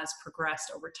agenda has progressed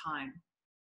over time.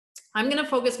 I'm going to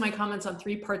focus my comments on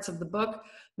 3 parts of the book.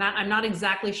 Matt, I'm not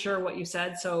exactly sure what you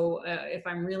said, so if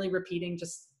I'm really repeating,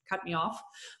 just cut me off.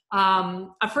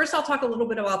 First, I'll talk a little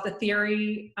bit about the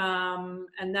theory,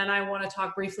 and then I want to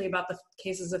talk briefly about the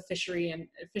cases of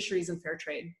fisheries and fair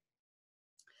trade.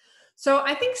 So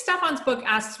I think Stefan's book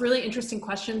asks really interesting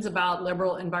questions about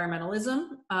liberal environmentalism,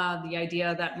 the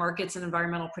idea that markets and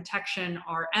environmental protection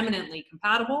are eminently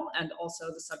compatible, and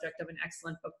also the subject of an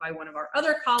excellent book by one of our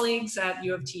other colleagues at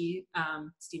U of T,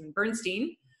 Stephen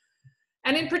Bernstein.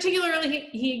 And in particular,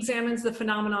 he examines the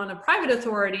phenomenon of private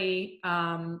authority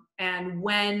and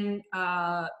when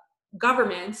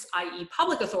governments, i.e.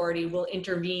 public authority, will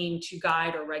intervene to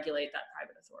guide or regulate that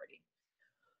private authority.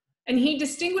 And he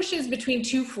distinguishes between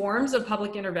 2 forms of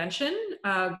public intervention.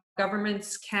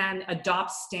 Governments can adopt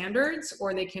standards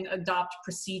or they can adopt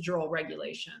procedural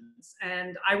regulations.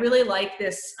 And I really like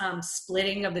this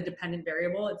splitting of the dependent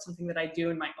variable. It's something that I do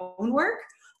in my own work.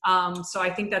 So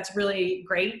I think that's really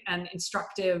great and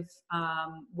instructive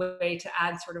way to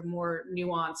add sort of more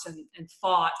nuance and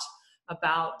thought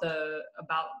about the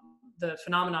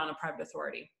phenomenon of private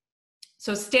authority.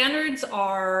 So standards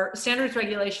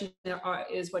regulation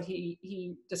is what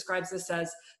he describes this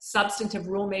as substantive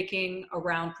rulemaking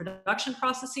around production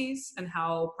processes and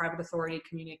how private authority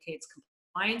communicates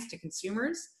compliance to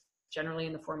consumers, generally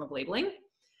in the form of labeling.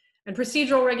 And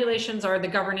procedural regulations are the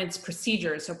governance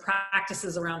procedures, so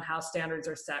practices around how standards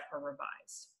are set or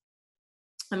revised.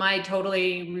 Am I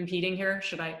totally repeating here?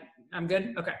 I'm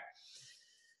good? Okay.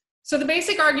 So the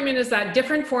basic argument is that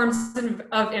different forms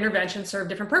of intervention serve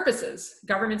different purposes.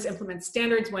 Governments implement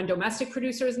standards when domestic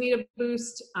producers need a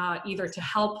boost, either to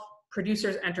help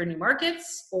producers enter new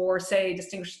markets or, say,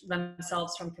 distinguish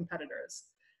themselves from competitors.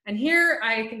 And here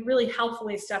I think really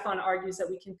helpfully Stefan argues that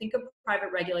we can think of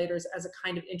private regulators as a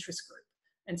kind of interest group,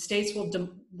 and states will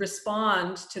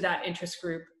respond to that interest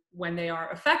group when they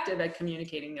are effective at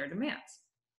communicating their demands.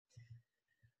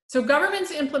 So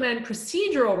governments implement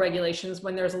procedural regulations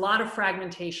when there's a lot of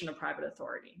fragmentation of private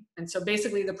authority. And so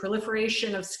basically the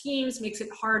proliferation of schemes makes it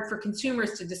hard for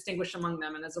consumers to distinguish among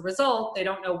them. And as a result, they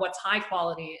don't know what's high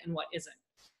quality and what isn't.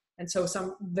 And so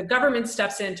the government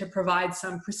steps in to provide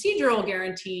some procedural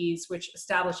guarantees which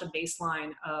establish a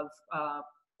baseline of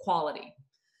quality.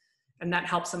 And that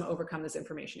helps them overcome this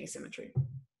information asymmetry.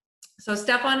 So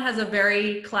Stefan has a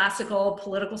very classical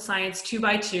political science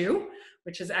 2x2,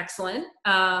 which is excellent,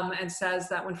 and says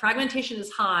that when fragmentation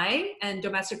is high and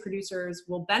domestic producers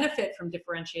will benefit from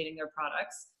differentiating their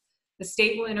products, the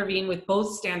state will intervene with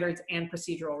both standards and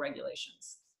procedural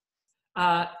regulations.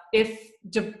 If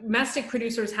domestic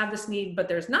producers have this need, but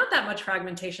there's not that much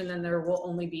fragmentation, then there will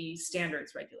only be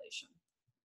standards regulation.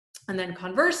 And then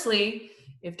conversely,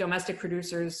 if domestic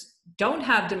producers don't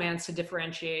have demands to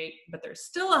differentiate, but there's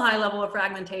still a high level of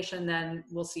fragmentation, then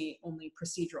we'll see only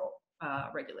procedural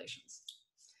regulations.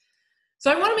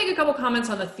 So I want to make a couple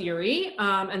comments on the theory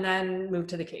and then move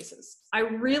to the cases. I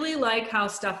really like how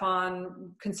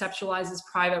Stefan conceptualizes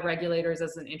private regulators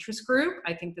as an interest group.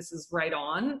 I think this is right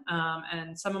on,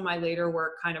 and some of my later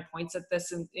work kind of points at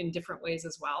this in different ways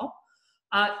as well.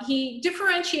 He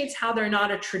differentiates how they're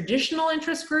not a traditional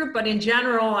interest group, but in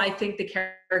general, I think the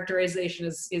characterization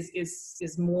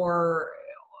is more,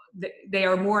 they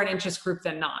are more an interest group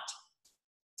than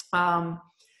not.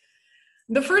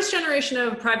 The first generation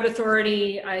of private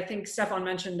authority, I think Stefan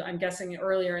mentioned, I'm guessing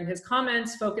earlier in his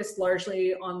comments, focused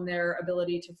largely on their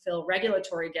ability to fill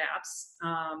regulatory gaps.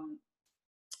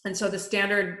 And so the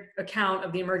standard account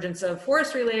of the emergence of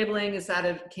forestry labeling is that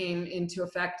it came into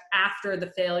effect after the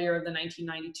failure of the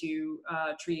 1992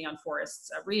 Treaty on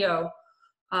Forests at Rio.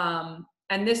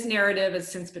 And this narrative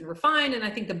has since been refined, and I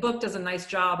think the book does a nice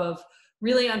job of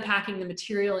really unpacking the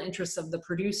material interests of the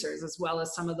producers as well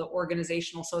as some of the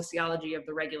organizational sociology of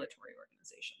the regulatory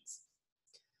organizations.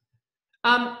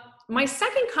 My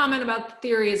second comment about the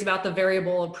theory is about the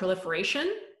variable of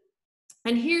proliferation.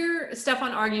 And here,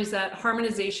 Stefan argues that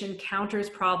harmonization counters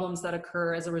problems that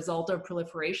occur as a result of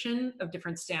proliferation of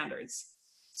different standards.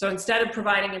 So instead of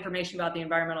providing information about the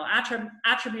environmental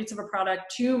attributes of a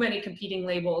product, too many competing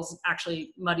labels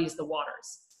actually muddies the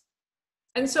waters.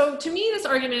 And so to me, this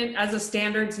argument, as a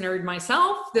standards nerd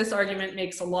myself, this argument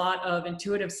makes a lot of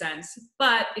intuitive sense,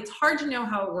 but it's hard to know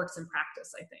how it works in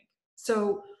practice, I think.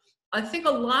 So I think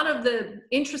a lot of the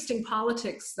interesting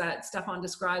politics that Stefan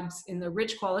describes in the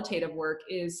rich qualitative work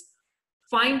is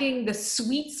finding the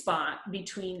sweet spot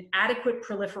between adequate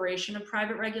proliferation of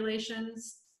private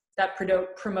regulations that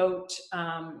promote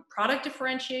product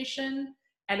differentiation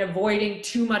and avoiding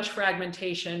too much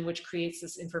fragmentation, which creates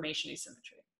this information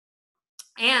asymmetry.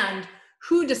 And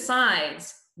who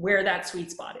decides where that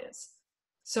sweet spot is?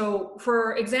 So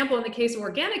for example, in the case of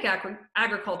organic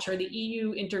agriculture, the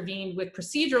EU intervened with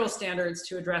procedural standards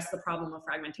to address the problem of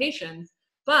fragmentation.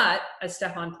 But as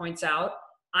Stefan points out,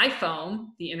 IFOAM,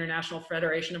 the International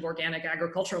Federation of Organic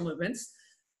Agricultural Movements,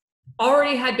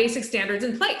 already had basic standards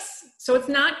in place. So it's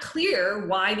not clear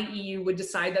why the EU would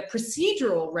decide that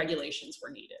procedural regulations were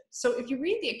needed. So if you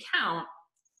read the account,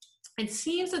 it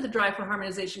seems that the drive for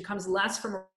harmonization comes less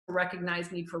from a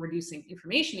recognized need for reducing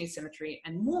information asymmetry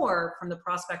and more from the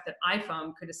prospect that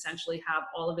IFOAM could essentially have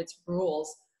all of its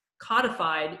rules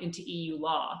codified into EU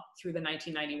law through the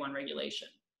 1991 regulation,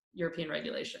 European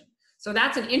regulation. So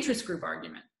that's an interest group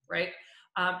argument, right?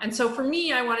 And so for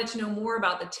me, I wanted to know more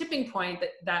about the tipping point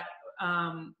that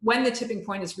when the tipping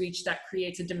point is reached, that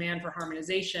creates a demand for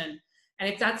harmonization. And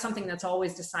if that's something that's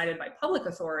always decided by public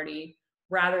authority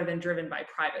rather than driven by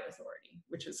private authority,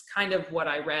 which is kind of what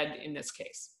I read in this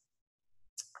case.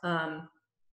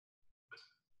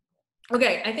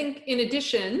 Okay, I think in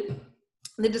addition,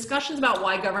 the discussions about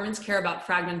why governments care about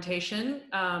fragmentation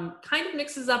kind of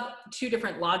mixes up two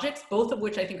different logics, both of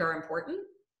which I think are important.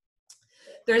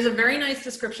 There's a very nice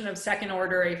description of second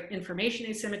order information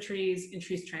asymmetries,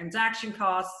 increased transaction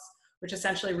costs, which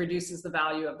essentially reduces the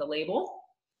value of the label.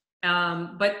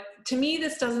 But to me,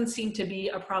 this doesn't seem to be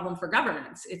a problem for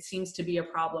governments. It seems to be a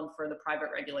problem for the private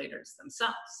regulators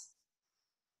themselves.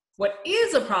 What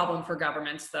is a problem for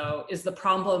governments, though, is the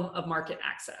problem of market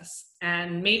access.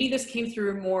 And maybe this came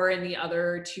through more in the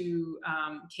other two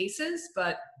cases,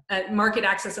 but market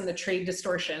access and the trade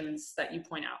distortions that you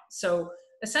point out. So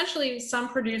essentially, some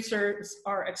producers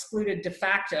are excluded de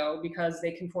facto because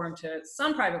they conform to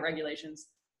some private regulations,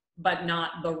 but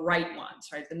not the right ones,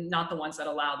 right? Not the ones that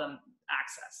allow them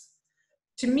access.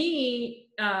 To me,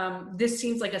 this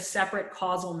seems like a separate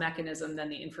causal mechanism than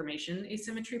the information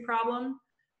asymmetry problem,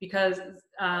 because,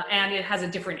 and it has a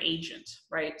different agent,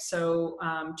 right? So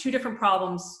two different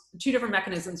problems, two different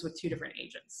mechanisms with two different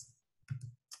agents.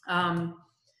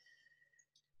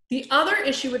 The other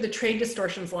issue with the trade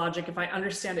distortions logic, if I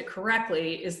understand it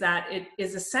correctly, is that it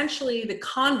is essentially the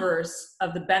converse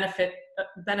of the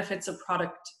benefits of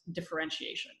product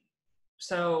differentiation.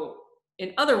 So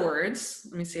in other words,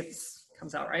 let me see if this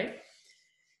comes out right.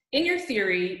 In your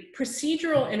theory,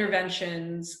 procedural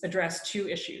interventions address two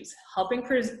issues: helping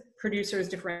producers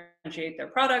differentiate their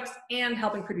products and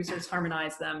helping producers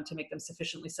harmonize them to make them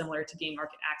sufficiently similar to gain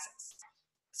market access.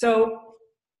 So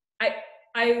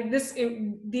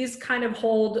these kind of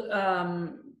hold,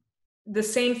 the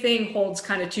same thing holds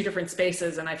kind of two different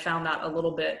spaces, and I found that a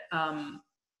little bit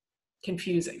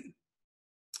confusing.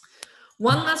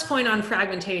 One last point on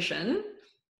fragmentation.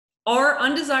 Are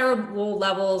undesirable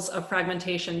levels of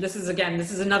fragmentation, this is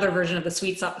another version of the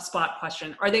sweet spot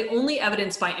question, are they only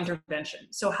evidenced by intervention?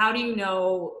 So how do you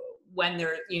know when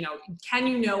there, can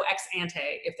you know ex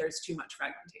ante if there's too much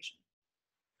fragmentation?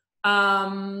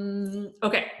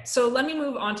 Okay, so let me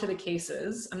move on to the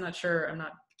cases. I'm not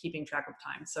keeping track of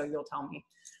time, so you'll tell me.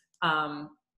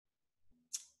 I'm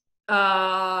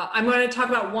going to talk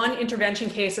about one intervention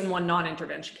case and one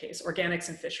non-intervention case, organics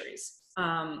and fisheries.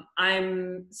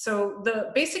 So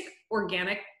the basic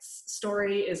organics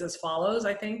story is as follows,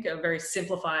 I think, a very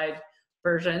simplified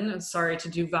version. I'm sorry to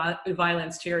do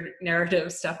violence to your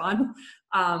narrative, Stefan.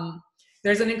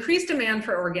 There's an increased demand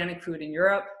for organic food in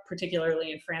Europe,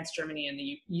 particularly in France, Germany, and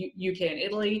the UK and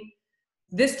Italy.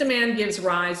 This demand gives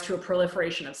rise to a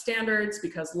proliferation of standards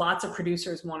because lots of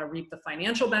producers want to reap the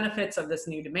financial benefits of this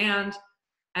new demand.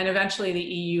 And eventually the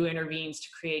EU intervenes to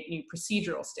create new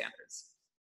procedural standards.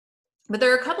 But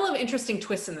there are a couple of interesting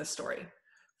twists in this story.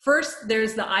 First,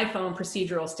 there's the IFOAM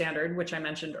procedural standard, which I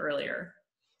mentioned earlier.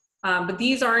 But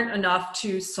these aren't enough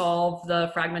to solve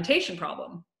the fragmentation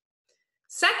problem.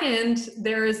 Second,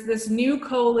 there is this new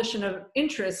coalition of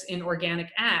interests in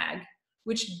organic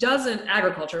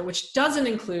agriculture, which doesn't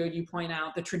include, you point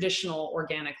out, the traditional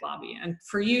organic lobby. And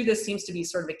for you, this seems to be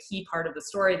sort of a key part of the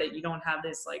story, that you don't have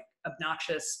this like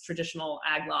obnoxious traditional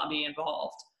ag lobby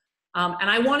involved. And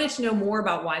I wanted to know more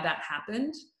about why that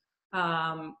happened.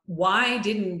 Why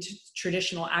didn't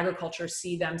traditional agriculture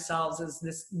see themselves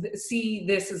as see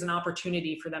this as an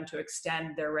opportunity for them to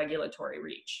extend their regulatory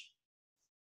reach?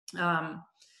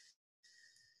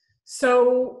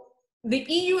 So The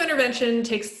EU intervention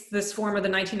takes this form of the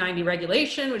 1990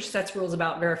 regulation, which sets rules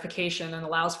about verification and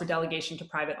allows for delegation to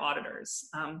private auditors,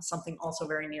 something also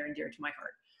very near and dear to my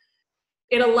heart.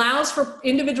 It allows for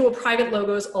individual private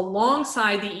logos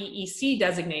alongside the EEC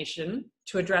designation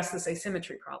to address this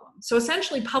asymmetry problem. So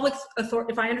essentially, public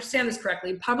authority, if I understand this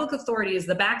correctly, public authority is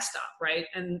the backstop, right?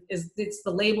 And it's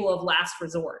the label of last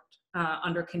resort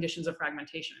under conditions of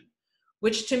fragmentation,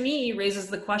 which to me raises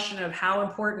the question of how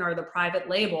important are the private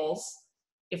labels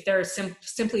if they're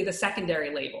simply the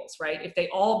secondary labels, right? If they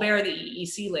all bear the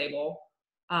EEC label,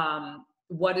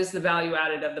 what is the value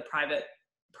added of the private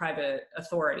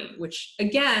authority, which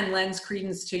again lends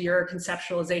credence to your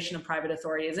conceptualization of private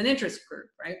authority as an interest group,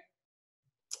 right?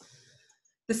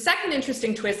 The second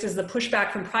interesting twist is the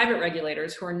pushback from private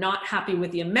regulators who are not happy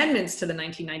with the amendments to the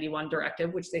 1991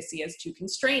 directive, which they see as too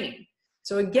constraining.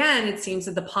 So again, it seems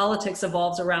that the politics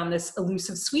evolves around this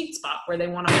elusive sweet spot where they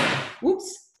want to,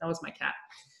 whoops, that was my cat,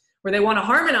 where they want to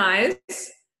harmonize,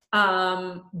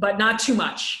 but not too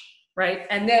much, right?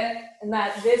 And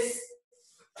that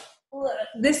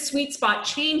this sweet spot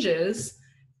changes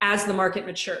as the market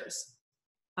matures.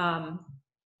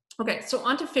 Okay, so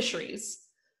on to fisheries.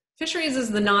 Fisheries is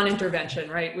the non-intervention,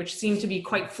 right? Which seemed to be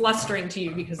quite flustering to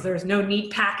you because there's no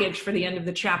neat package for the end of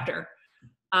the chapter.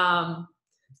 And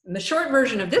the short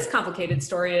version of this complicated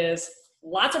story is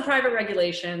lots of private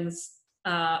regulations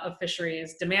of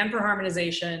fisheries, demand for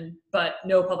harmonization, but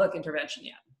no public intervention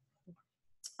yet.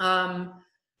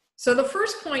 So the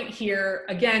first point here,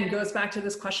 again, goes back to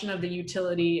this question of the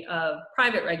utility of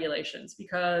private regulations,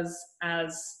 because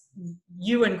as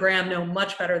you and Graham know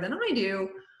much better than I do,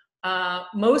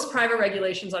 most private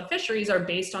regulations on fisheries are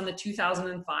based on the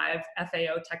 2005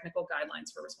 FAO Technical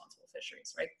Guidelines for Responsible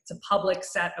Fisheries, right? It's a public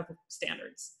set of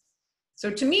standards.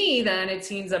 So to me, then, it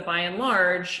seems that by and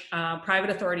large, private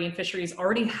authority in fisheries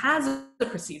already has a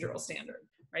procedural standard,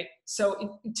 right?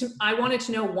 So I wanted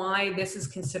to know why this is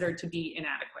considered to be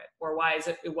inadequate, or why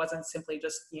it wasn't simply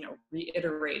just,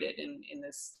 reiterated in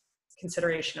this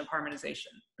consideration of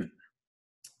harmonization.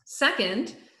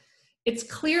 Second, it's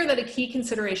clear that a key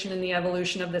consideration in the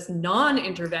evolution of this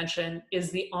non-intervention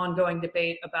is the ongoing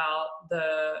debate about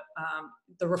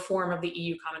the reform of the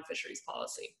EU Common Fisheries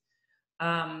Policy,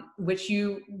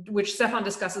 which Stefan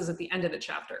discusses at the end of the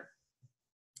chapter.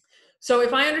 So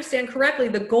if I understand correctly,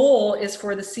 the goal is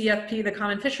for the CFP, the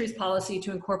Common Fisheries Policy,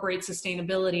 to incorporate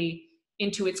sustainability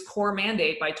into its core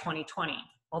mandate by 2020,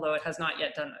 although it has not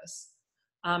yet done this.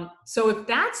 So if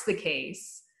that's the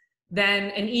case, then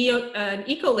an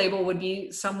eco label would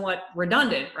be somewhat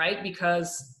redundant, right?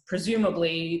 Because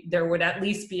presumably there would at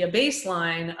least be a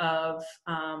baseline of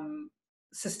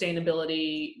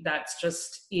sustainability that's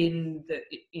just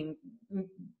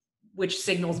which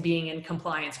signals being in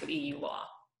compliance with EU law.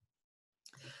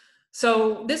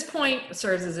 So this point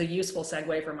serves as a useful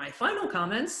segue for my final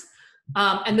comments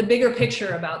and the bigger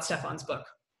picture about Stefan's book.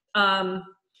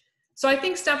 So I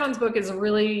think Stefan's book is a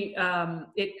really,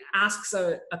 it asks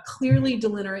a clearly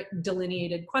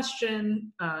delineated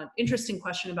question, interesting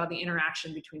question about the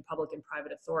interaction between public and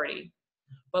private authority.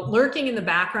 But lurking in the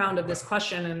background of this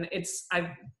question, and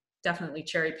I've definitely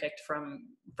cherry-picked from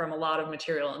a lot of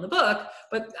material in the book,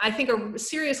 but I think a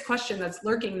serious question that's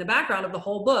lurking in the background of the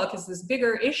whole book is this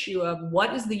bigger issue of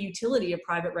what is the utility of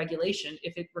private regulation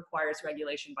if it requires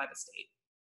regulation by the state?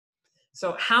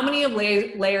 So how many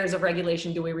layers of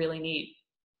regulation do we really need?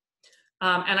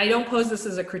 And I don't pose this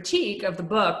as a critique of the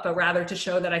book, but rather to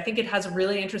show that I think it has a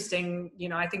really interesting,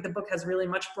 I think the book has really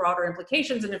much broader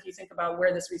implications. And if you think about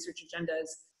where this research agenda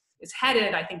is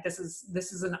headed, I think this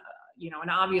is an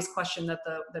obvious question that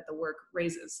the work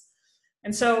raises.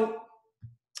 And so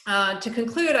to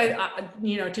conclude,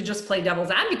 to just play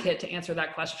devil's advocate to answer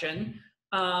that question,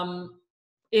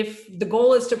 if the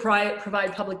goal is to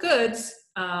provide public goods,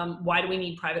 why do we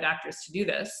need private actors to do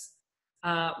this?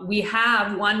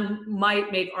 One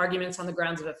might make arguments on the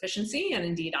grounds of efficiency, and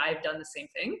indeed I've done the same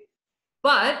thing.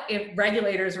 But if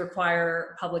regulators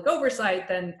require public oversight,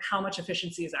 then how much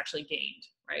efficiency is actually gained,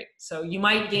 right? So you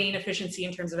might gain efficiency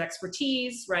in terms of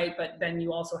expertise, right? But then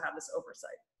you also have this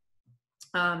oversight.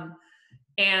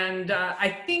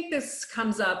 I think this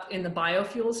comes up in the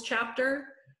biofuels chapter,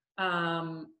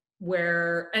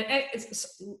 where,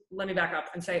 let me back up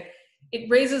and say, it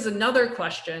raises another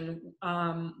question,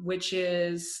 which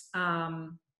is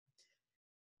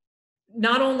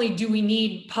not only do we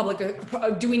need private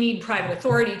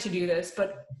authority to do this,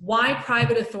 but why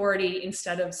private authority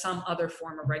instead of some other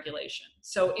form of regulation?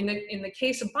 So in the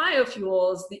case of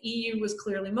biofuels, the EU was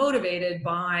clearly motivated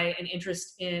by an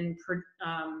interest in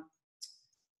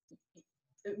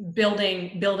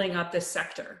building up this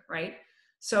sector, right?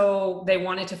 So they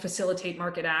wanted to facilitate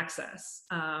market access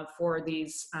for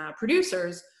these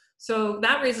producers. So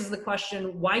that raises the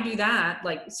question, why do that?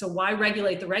 Like, so why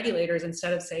regulate the regulators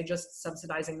instead of, say, just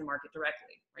subsidizing the market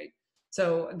directly, right?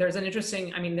 So there's an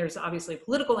interesting, I mean, there's obviously a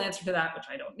political answer to that, which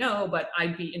I don't know, but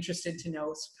I'd be interested to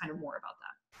know kind of more about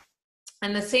that.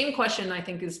 And the same question, I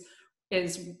think, is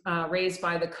raised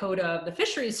by the coda of the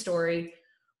fisheries story,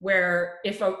 where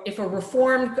if a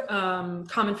reformed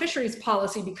common fisheries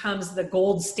policy becomes the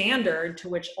gold standard to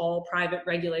which all private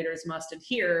regulators must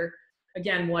adhere,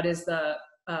 again, what is the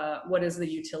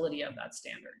utility of that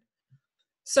standard?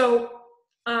 So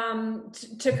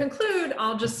to conclude,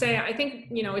 I'll just say, I think,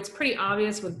 you know, it's pretty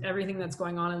obvious with everything that's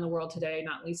going on in the world today,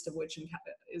 not least of which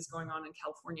is going on in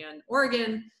California and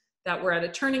Oregon, that we're at a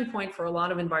turning point for a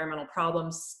lot of environmental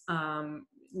problems,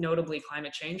 notably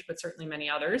climate change, but certainly many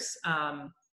others.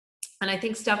 And I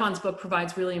think Stefan's book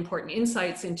provides really important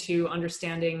insights into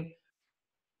understanding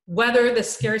whether the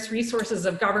scarce resources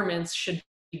of governments should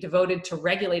be devoted to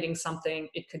regulating something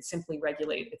it could simply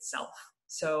regulate itself.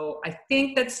 So I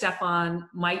think that Stefan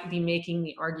might be making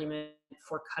the argument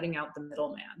for cutting out the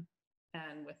middleman.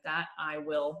 And with that, I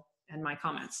will end my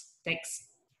comments. Thanks.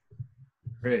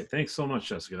 Great. Thanks so much,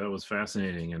 Jessica. That was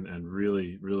fascinating and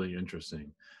really, really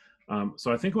interesting.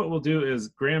 So I think what we'll do is,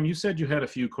 Graham, you said you had a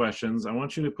few questions. I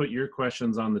want you to put your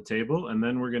questions on the table, and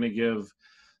then we're going to give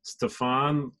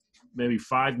Stefan maybe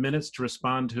 5 minutes to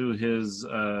respond to his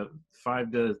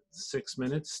 5 to 6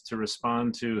 minutes to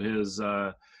respond to his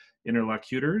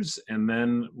interlocutors, and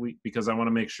then because I want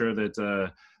to make sure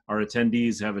that our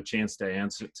attendees have a chance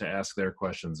to ask their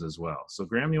questions as well. So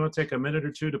Graham, you want to take a minute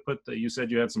or two to put you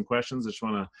said you had some questions. I just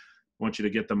want you to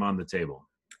get them on the table.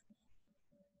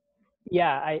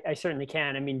 Yeah, I certainly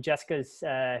can. I mean, Jessica's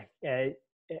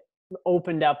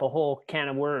opened up a whole can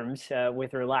of worms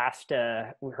with her last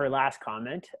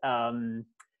comment,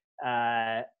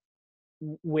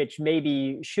 which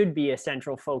maybe should be a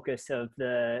central focus of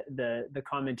the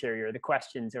commentary or the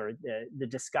questions or the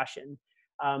discussion.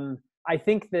 I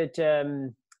think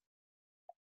that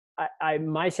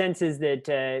my sense is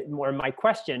that, or my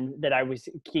question that I was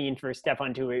keen for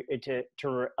Stefan to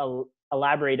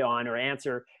elaborate on or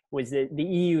answer was that the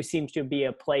EU seems to be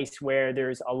a place where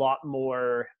there's a lot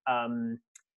more,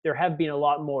 there have been a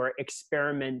lot more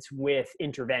experiments with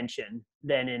intervention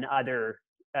than in other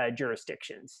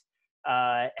jurisdictions.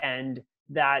 And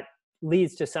that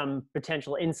leads to some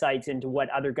potential insights into what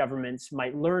other governments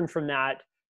might learn from that,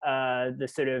 the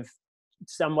sort of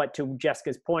somewhat to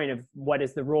Jessica's point of what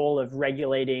is the role of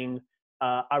regulating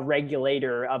a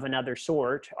regulator of another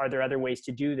sort? Are there other ways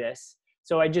to do this?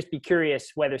 So I'd just be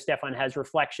curious whether Stefan has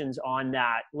reflections on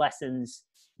that, lessons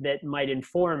that might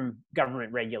inform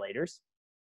government regulators.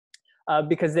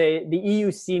 Because the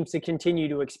EU seems to continue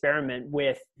to experiment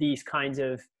with these kinds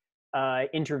of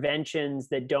interventions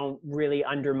that don't really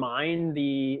undermine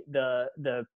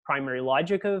the primary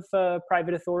logic of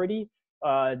private authority.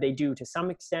 They do to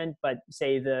some extent, but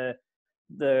say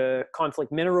the conflict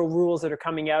mineral rules that are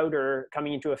coming out or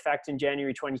coming into effect in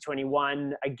January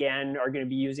 2021, again, are going to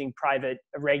be using private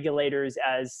regulators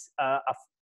as a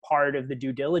part of the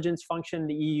due diligence function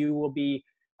the EU will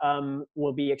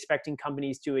be expecting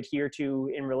companies to adhere to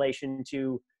in relation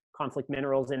to conflict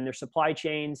minerals in their supply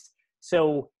chains.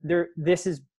 So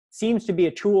this seems to be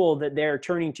a tool that they're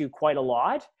turning to quite a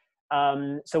lot.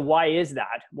 So why is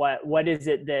that? What is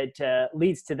it that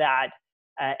leads to that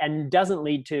and doesn't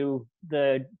lead to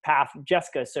the path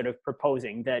Jessica sort of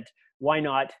proposing, that why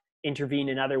not intervene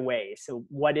in other ways? So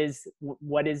what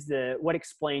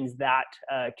explains that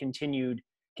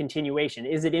continuation?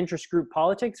 Is it interest group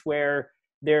politics where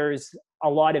there's a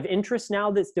lot of interest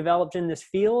now that's developed in this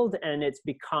field and it's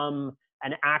become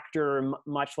an actor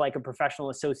much like a professional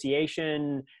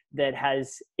association that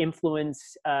has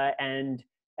influence and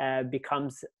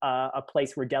becomes a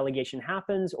place where delegation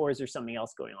happens, or is there something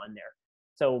else going on there?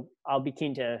 So I'll be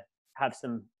keen to have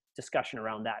some discussion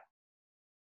around that.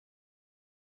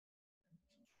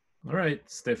 All right,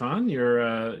 Stefan,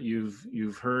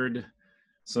 you've heard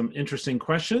some interesting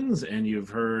questions and you've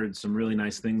heard some really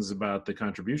nice things about the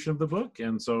contribution of the book,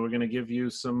 and so we're going to give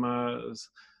you some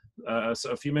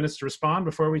a few minutes to respond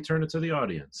before we turn it to the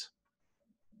audience.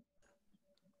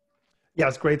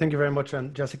 Yes, great. Thank you very much.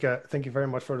 And Jessica, thank you very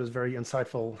much for those very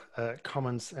insightful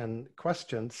comments and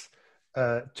questions.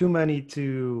 Too many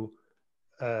to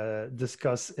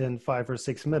discuss in 5 or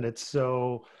 6 minutes.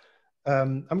 So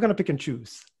I'm going to pick and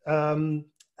choose. And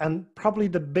probably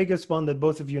the biggest one that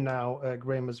both of you now,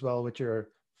 Graham as well, with your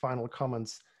final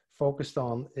comments focused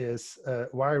on is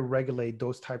why regulate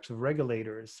those types of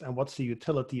regulators and what's the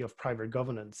utility of private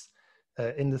governance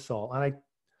in this all.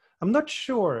 And I'm not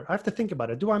sure. I have to think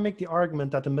about it. Do I make the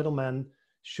argument that the middleman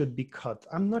should be cut?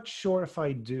 I'm not sure if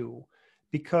I do,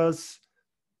 because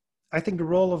I think the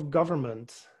role of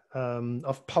government,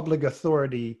 of public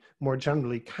authority more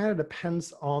generally, kind of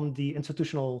depends on the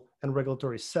institutional and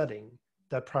regulatory setting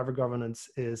that private governance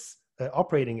is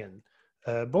operating in,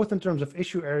 both in terms of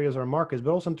issue areas or markets,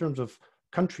 but also in terms of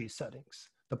country settings.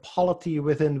 The polity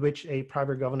within which a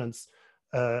private governance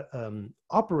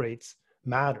operates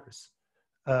matters.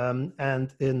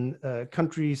 And in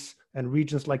countries and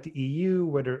regions like the EU,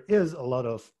 where there is a lot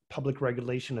of public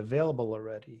regulation available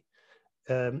already,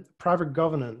 private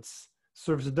governance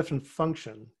serves a different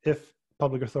function if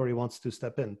public authority wants to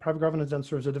step in. Private governance then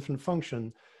serves a different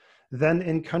function than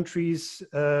in countries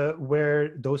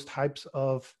where those types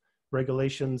of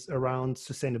regulations around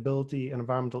sustainability and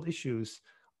environmental issues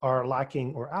are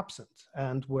lacking or absent,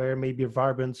 and where maybe a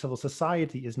vibrant civil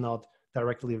society is not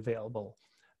directly available,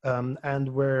 and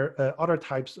where other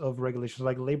types of regulations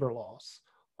like labor laws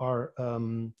are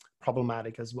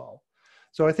problematic as well.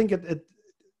 So I think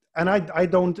and I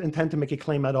don't intend to make a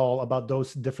claim at all about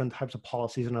those different types of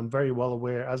policies, and I'm very well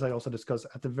aware, as I also discussed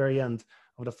at the very end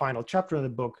of the final chapter in the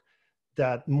book,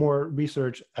 that more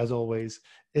research, as always,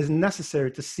 is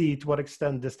necessary to see to what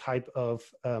extent this type of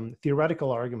theoretical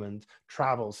argument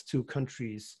travels to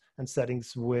countries and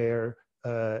settings where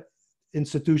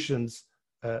institutions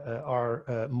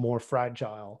are more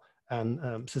fragile and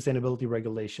sustainability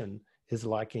regulation is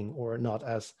lacking or not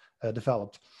as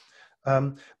developed.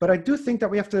 But I do think that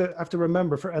we have to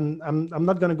remember, and I'm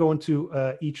not going to go into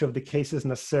each of the cases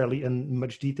necessarily in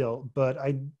much detail, but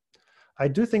I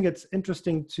do think it's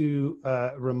interesting to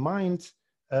remind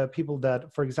people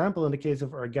that, for example, in the case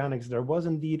of organics, there was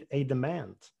indeed a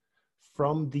demand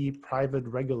from the private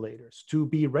regulators to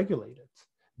be regulated.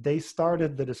 They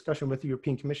started the discussion with the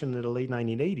European Commission in the late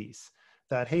 1980s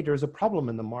that, hey, there's a problem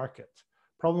in the market.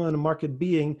 Problem in the market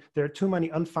being there are too many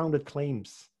unfounded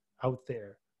claims out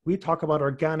there. We talk about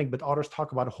organic, but others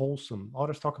talk about wholesome.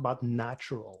 Others talk about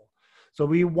natural. So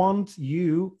we want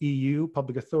you, EU,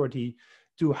 public authority,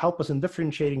 to help us in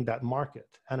differentiating that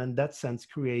market, and in that sense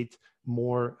create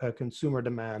more consumer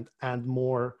demand and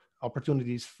more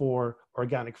opportunities for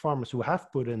organic farmers who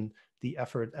have put in the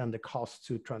effort and the cost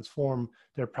to transform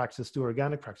their practice to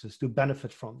organic practices to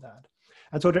benefit from that.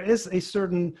 And so there is a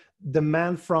certain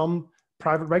demand from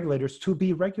private regulators to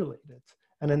be regulated.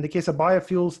 And in the case of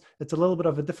biofuels, it's a little bit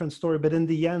of a different story, but in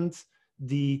the end,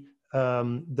 the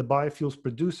biofuels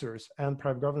producers and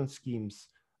private governance schemes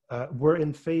were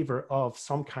in favor of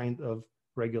some kind of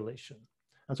regulation.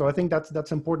 And so I think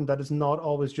that's important. That is not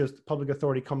always just public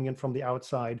authority coming in from the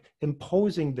outside,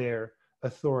 imposing their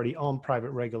authority on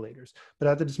private regulators, but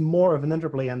that it is more of an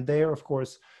interplay. And there, of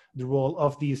course, the role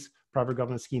of these private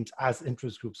governance schemes as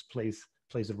interest groups plays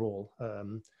a role,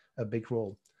 a big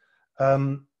role.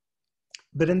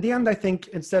 But in the end, I think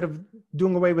instead of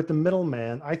doing away with the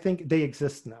middleman, I think they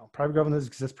exist now. Private governance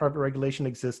exists, private regulation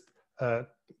exists.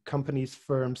 Companies,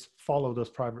 firms follow those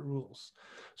private rules.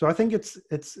 So I think it's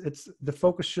the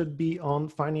focus should be on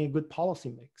finding a good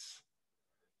policy mix,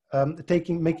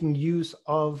 making use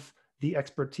of the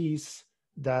expertise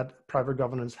that private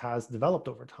governance has developed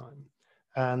over time.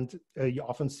 And you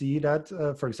often see that,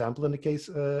 for example, in the case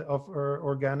of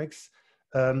organics,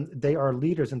 they are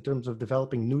leaders in terms of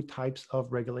developing new types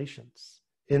of regulations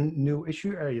in new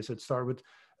issue areas. It started with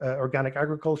organic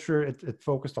agriculture, it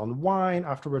focused on wine,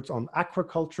 afterwards on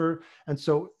aquaculture. And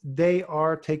so they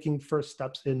are taking first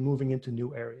steps in moving into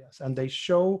new areas. And they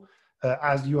show,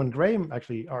 as you and Graham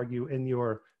actually argue in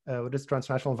your this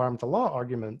transnational environmental law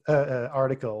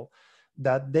article,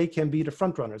 that they can be the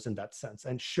front runners in that sense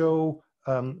and show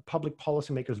public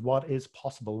policymakers what is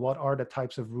possible, what are the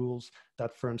types of rules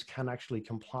that firms can actually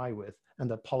comply with, and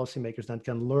that policymakers then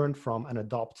can learn from and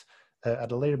adopt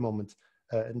at a later moment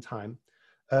in time.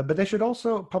 But they should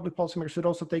also, public policymakers should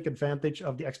also take advantage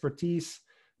of the expertise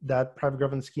that private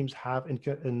governance schemes have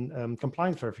in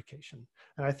compliance verification.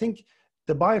 And I think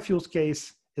the biofuels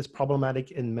case is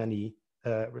problematic in many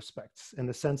respects, in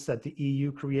the sense that the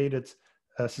EU created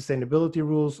sustainability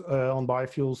rules on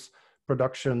biofuels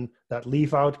production that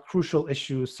leave out crucial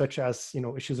issues such as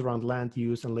issues around land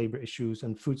use and labor issues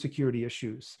and food security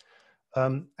issues.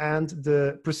 And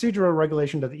the procedural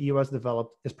regulation that the EU has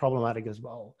developed is problematic as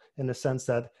well, in the sense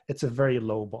that it's a very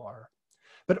low bar.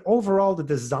 But overall, the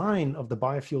design of the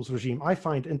biofuels regime I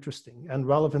find interesting and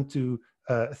relevant to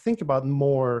think about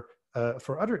more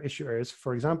for other issue areas.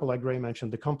 For example, like Ray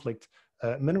mentioned, the conflict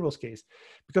minerals case,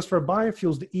 because for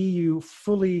biofuels, the EU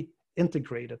fully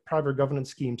integrated private governance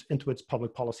schemes into its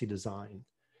public policy design.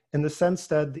 in the sense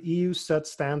that the EU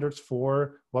sets standards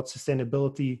for what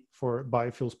sustainability for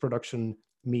biofuels production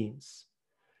means.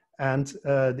 And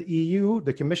the EU,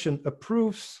 the Commission,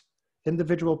 approves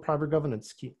individual private governance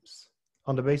schemes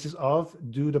on the basis of,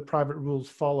 do the private rules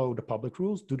follow the public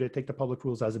rules? Do they take the public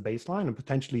rules as a baseline and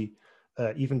potentially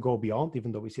even go beyond,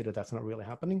 even though we see that that's not really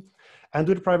happening? And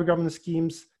do the private governance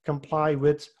schemes comply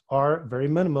with our very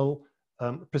minimal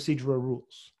procedural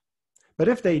rules? But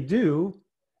if they do,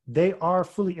 they are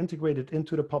fully integrated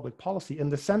into the public policy in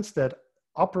the sense that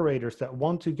operators that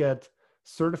want to get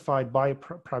certified by a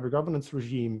private governance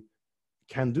regime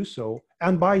can do so.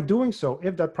 And by doing so,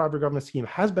 if that private governance scheme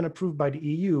has been approved by the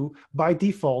EU, by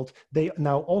default, they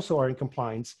now also are in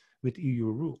compliance with EU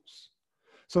rules.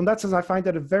 So in that sense, I find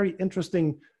that a very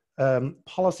interesting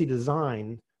policy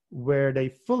design where they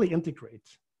fully integrate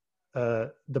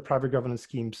the private governance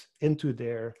schemes into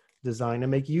their design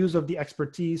and make use of the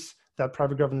expertise that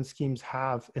private governance schemes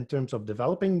have in terms of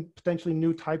developing potentially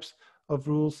new types of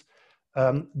rules,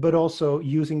 but also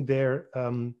using their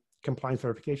compliance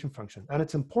verification function. And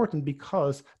it's important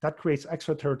because that creates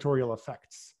extraterritorial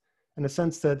effects in the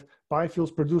sense that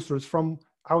biofuels producers from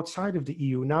outside of the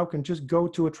EU now can just go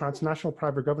to a transnational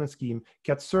private governance scheme,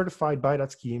 get certified by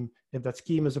that scheme. If that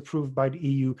scheme is approved by the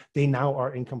EU, they now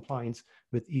are in compliance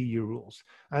with EU rules.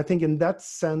 And I think in that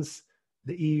sense,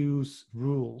 the EU's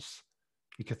rules,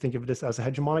 you could think of this as a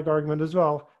hegemonic argument as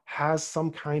well, has some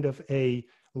kind of a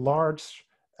large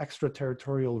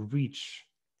extraterritorial reach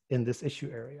in this issue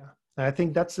area. And I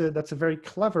think that's a very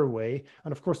clever way.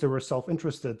 And of course, there were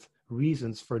self-interested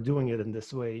reasons for doing it in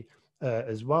this way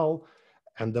as well.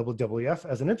 And WWF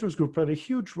as an interest group played a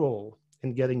huge role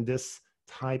in getting this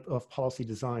type of policy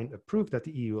design approved at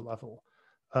the EU level.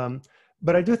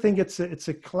 But I do think it's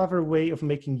a clever way of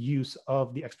making use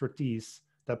of the expertise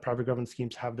that private governance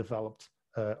schemes have developed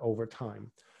over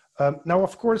time. Now,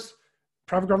 of course,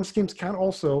 private governance schemes can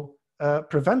also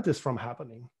prevent this from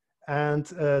happening. And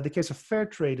the case of fair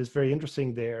trade is very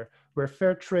interesting there, where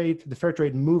the fair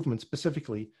trade movement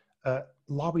specifically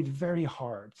lobbied very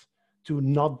hard to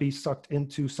not be sucked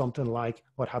into something like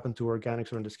what happened to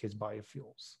organics, or in this case,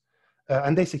 biofuels.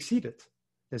 And they succeeded.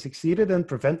 They succeeded in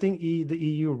preventing the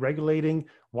EU regulating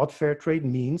what fair trade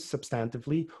means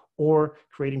substantively, or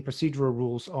creating procedural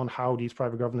rules on how these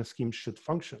private governance schemes should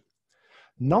function.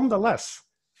 Nonetheless,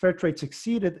 fair trade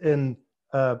succeeded in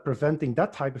preventing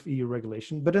that type of EU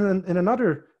regulation. But in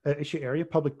another issue area,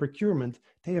 public procurement,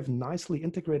 they have nicely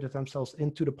integrated themselves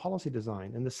into the policy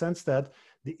design in the sense that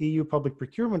the EU public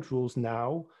procurement rules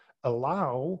now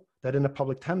allow that in a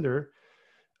public tender,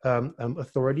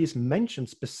 authorities mention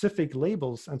specific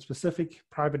labels and specific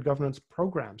private governance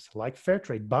programs like fair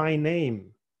trade by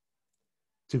name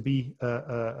to be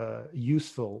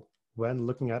useful when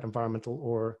looking at environmental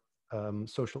or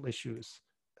social issues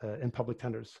in public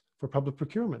tenders for public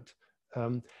procurement.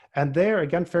 And there,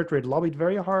 again, fair trade lobbied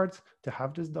very hard to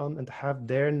have this done and to have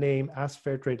their name as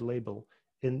fair trade label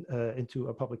into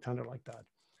a public tender like that.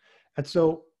 And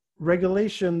so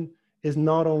regulation is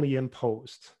not only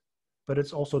imposed, but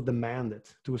it's also demanded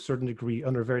to a certain degree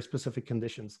under very specific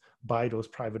conditions by those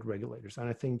private regulators. And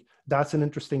I think that's an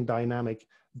interesting dynamic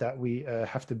that we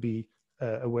have to be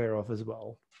aware of as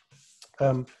well.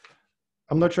 I'm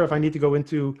not sure if I need to go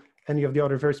into any of the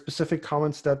other very specific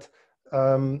comments that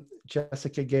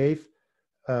Jessica gave.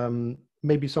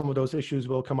 Maybe some of those issues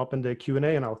will come up in the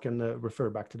Q&A and I can refer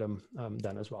back to them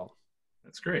then as well.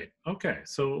 That's great. Okay,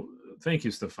 so thank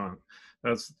you, Stefan.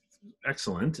 That's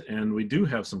excellent. And we do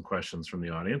have some questions from the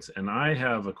audience. And I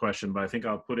have a question, but I think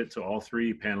I'll put it to all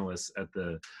three panelists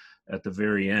at the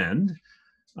very end.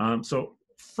 So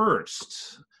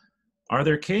first, are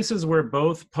there cases where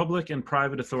both public and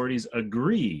private authorities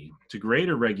agree to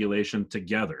greater regulation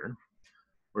together?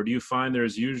 Or do you find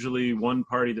there's usually one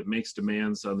party that makes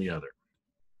demands on the other?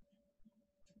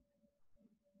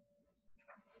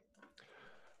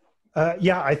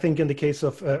 Yeah, I think in the case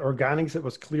of organics, it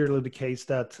was clearly the case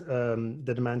that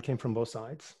the demand came from both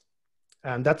sides.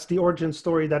 And that's the origin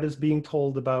story that is being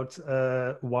told about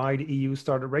why the EU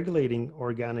started regulating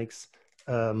organics,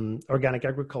 organic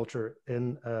agriculture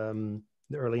in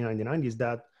the early 1990s.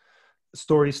 That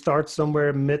story starts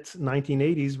somewhere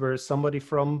mid-1980s where somebody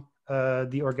from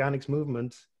the organics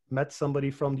movement met somebody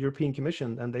from the European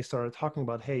Commission and they started talking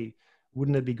about, hey,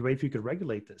 wouldn't it be great if you could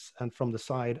regulate this? And from the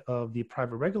side of the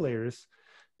private regulators,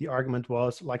 the argument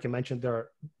was, like I mentioned, there are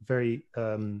very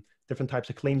different types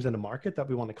of claims in the market that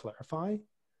we want to clarify.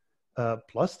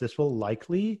 Plus, this will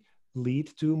likely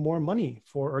lead to more money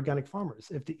for organic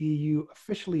farmers. If the EU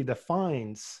officially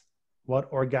defines what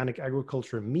organic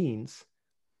agriculture means,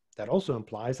 that also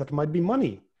implies that there might be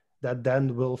money that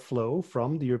then will flow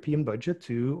from the European budget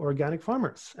to organic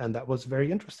farmers. And that was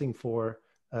very interesting for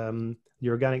the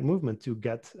organic movement to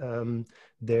get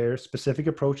their specific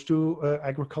approach to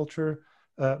agriculture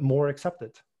more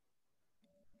accepted.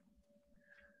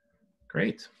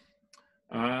 Great.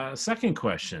 Second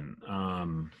question.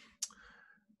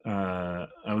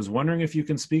 I was wondering if you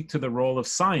can speak to the role of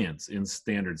science in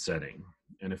standard setting,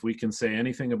 and if we can say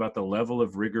anything about the level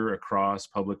of rigor across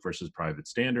public versus private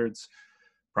standards.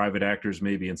 Private actors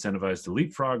may be incentivized to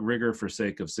leapfrog rigor for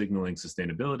sake of signaling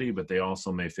sustainability, but they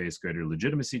also may face greater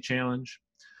legitimacy challenge.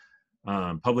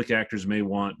 Public actors may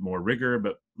want more rigor,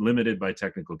 but limited by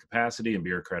technical capacity and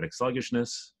bureaucratic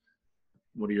sluggishness.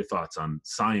 What are your thoughts on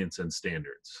science and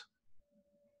standards?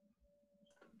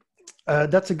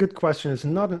 That's a good question. It's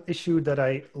not an issue that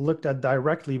I looked at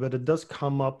directly, but it does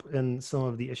come up in some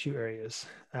of the issue areas.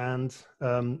 And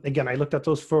again, I looked at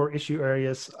those 4 issue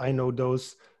areas. I know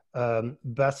those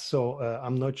best, so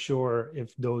I'm not sure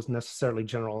if those necessarily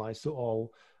generalize to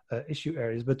all issue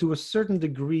areas. But to a certain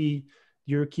degree,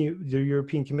 the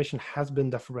European Commission has been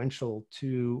deferential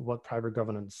to what private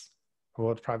governance or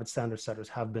what private standard setters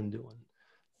have been doing,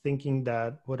 thinking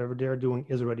that whatever they're doing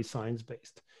is already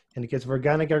science-based. In the case of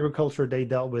organic agriculture, they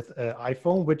dealt with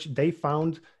IFOAM, which they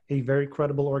found a very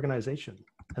credible organization.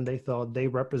 And they thought they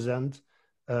represent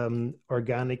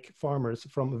organic farmers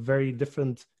from very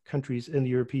different countries in the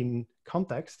European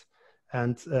context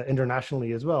and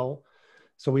internationally as well.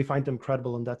 So we find them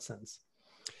credible in that sense.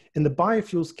 In the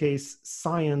biofuels case,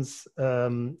 science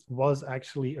was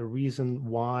actually a reason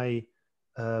why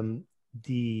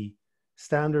the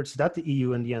standards that the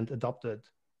EU in the end adopted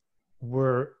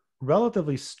were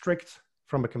relatively strict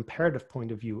from a comparative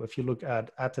point of view. If you look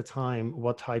at the time,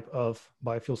 what type of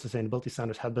biofuel sustainability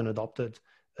standards had been adopted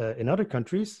in other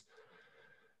countries.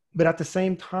 But at the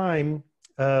same time,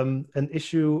 an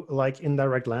issue like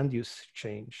indirect land use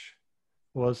change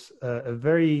was a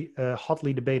very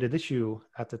hotly debated issue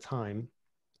at the time.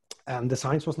 And the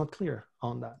science was not clear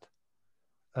on that.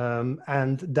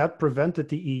 And that prevented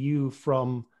the EU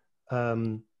from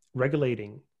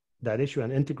regulating that issue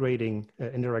and integrating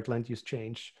indirect land use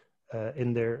change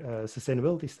in their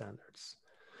sustainability standards.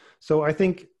 So I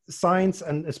think science,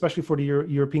 and especially for the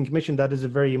European Commission, that is a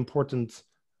very important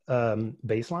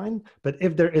baseline. But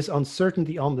if there is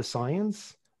uncertainty on the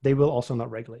science, they will also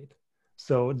not regulate.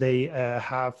 So they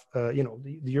have,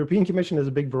 the European Commission is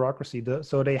a big bureaucracy,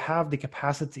 so they have the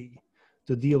capacity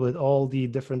to deal with all the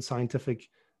different scientific,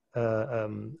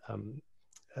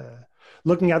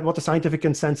 looking at what the scientific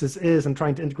consensus is and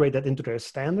trying to integrate that into their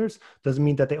standards. Doesn't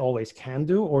mean that they always can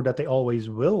do or that they always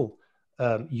will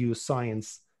use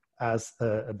science as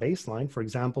a baseline. For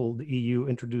example, the EU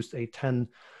introduced a 10%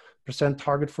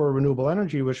 target for renewable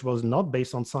energy, which was not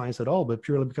based on science at all, but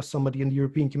purely because somebody in the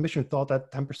European Commission thought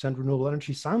that 10% renewable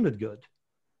energy sounded good.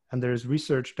 And there's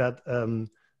research that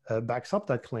backs up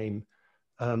that claim.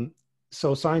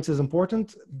 So science is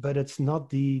important, but it's not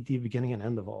the beginning and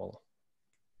end of all.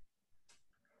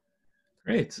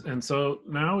 Great. And so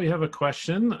now we have a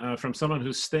question from someone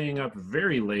who's staying up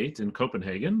very late in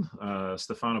Copenhagen,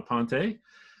 Stefano Ponte.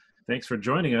 Thanks for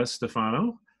joining us,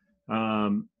 Stefano.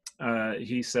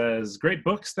 He says, great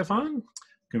book, Stefan.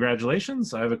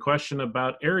 Congratulations. I have a question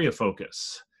about area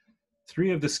focus.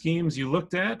 3 of the schemes you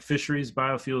looked at, fisheries,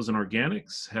 biofuels, and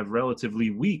organics, have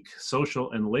relatively weak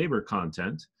social and labor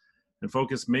content and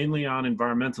focus mainly on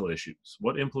environmental issues.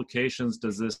 What implications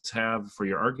does this have for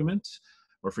your argument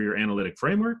or for your analytic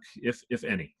framework, if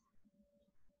any?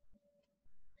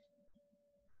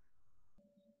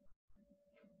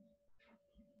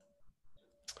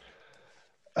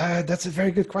 That's a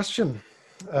very good question.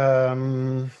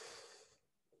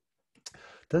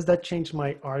 Does that change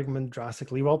my argument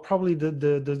drastically? Well, probably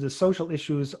the social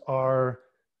issues are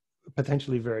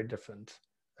potentially very different,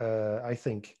 I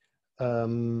think.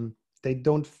 They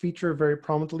don't feature very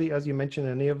prominently, as you mentioned,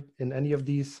 in any of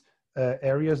these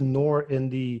areas, nor in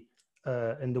the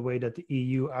way that the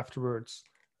EU afterwards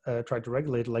tried to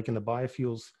regulate, like in the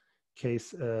biofuels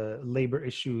case, labor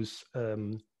issues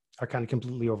are kind of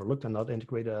completely overlooked and not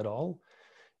integrated at all.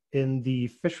 In the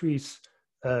fisheries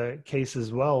case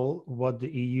as well, what the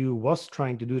EU was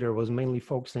trying to do there was mainly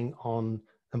focusing on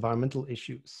environmental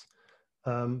issues.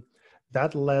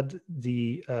 That led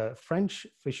the French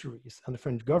fisheries and the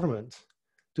French government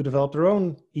to develop their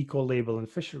own eco-label in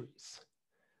fisheries,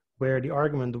 where the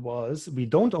argument was, we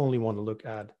don't only want to look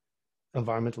at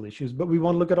environmental issues, but we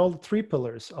want to look at all the 3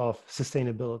 pillars of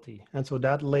sustainability. And so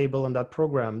that label and that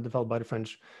program developed by the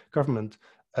French government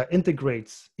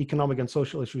integrates economic and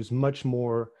social issues much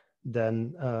more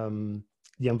than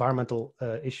the environmental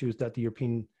issues that the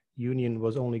European Union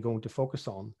was only going to focus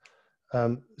on.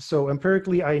 So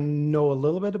empirically, I know a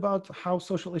little bit about how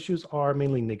social issues are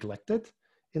mainly neglected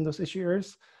in those issue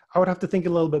areas. I would have to think a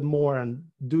little bit more and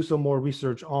do some more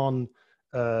research on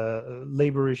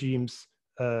labor regimes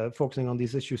focusing on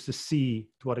these issues to see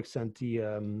to what extent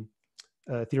the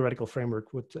theoretical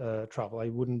framework would travel. I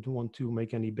wouldn't want to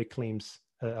make any big claims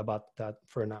about that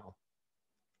for now.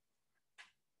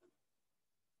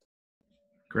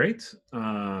 Great.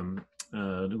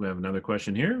 Do we have another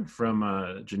question here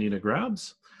from Janina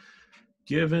Grabs?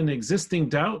 Given existing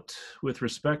doubt with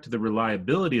respect to the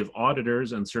reliability of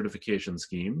auditors and certification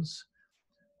schemes,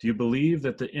 do you believe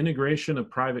that the integration of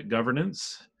private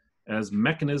governance as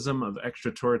mechanism of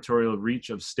extraterritorial reach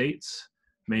of states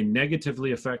may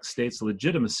negatively affect states'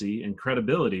 legitimacy and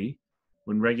credibility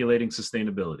when regulating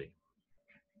sustainability?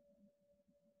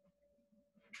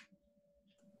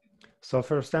 So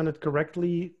if I understand it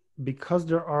correctly, because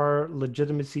there are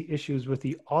legitimacy issues with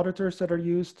the auditors that are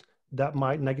used, that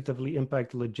might negatively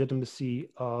impact the legitimacy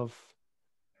of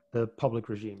the public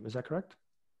regime. Is that correct?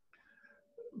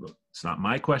 It's not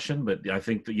my question, but I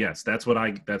think that yes, that's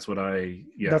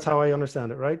how I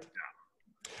understand it, right?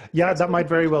 Yeah, that might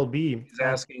very well be. He's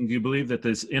asking, do you believe that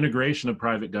this integration of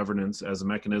private governance as a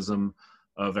mechanism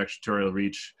of extraterritorial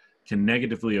reach can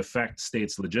negatively affect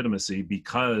states' legitimacy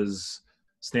because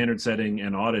standard setting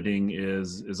and auditing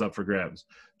is up for grabs?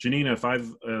 Janina, if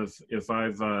I've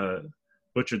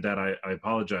butchered that, I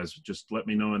apologize. Just let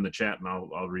me know in the chat and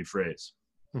I'll rephrase.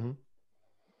 Mm-hmm.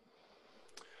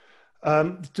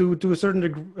 To a certain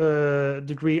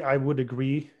degree, I would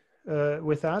agree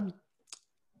with that.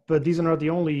 But these are not the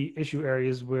only issue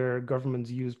areas where governments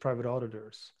use private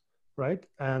auditors, right?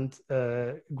 And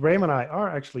Graham and I are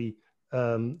actually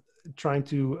trying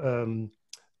to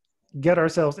get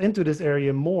ourselves into this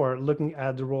area more, looking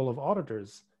at the role of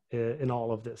auditors in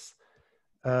all of this.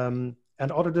 And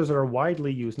auditors are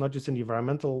widely used, not just in the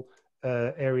environmental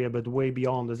area, but way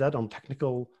beyond. Is that on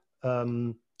technical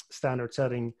standard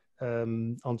setting,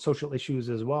 on social issues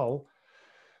as well?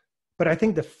 But I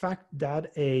think the fact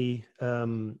that a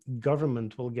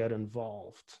government will get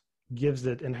involved gives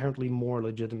it inherently more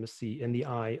legitimacy in the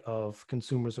eye of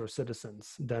consumers or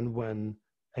citizens than when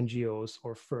NGOs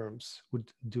or firms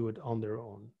would do it on their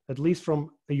own, at least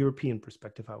from a European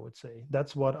perspective, I would say.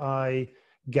 That's what I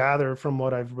gather from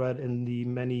what I've read in the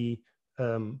many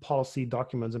policy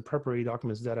documents and preparatory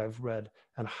documents that I've read,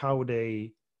 and how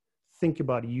they think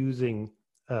about using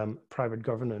private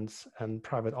governance and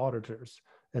private auditors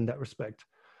in that respect.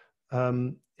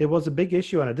 It was a big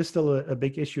issue, and it is still a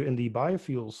big issue in the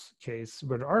biofuels case,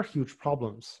 where there are huge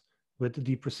problems with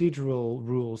the procedural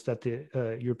rules that the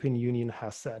European Union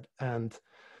has set. And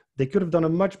they could have done a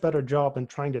much better job in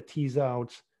trying to tease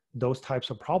out those types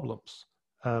of problems,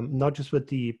 not just with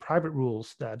the private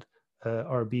rules that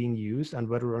are being used and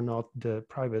whether or not the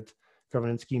private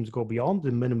governance schemes go beyond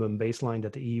the minimum baseline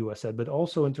that the EU has set, but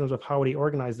also in terms of how they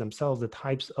organize themselves, the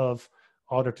types of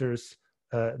auditors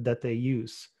that they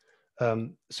use.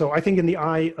 So I think in the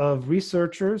eye of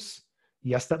researchers,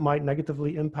 yes, that might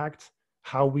negatively impact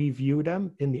how we view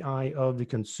them. In the eye of the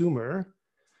consumer,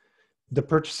 the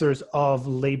purchasers of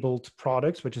labeled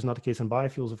products, which is not the case in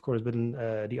biofuels, of course, but in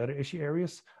the other issue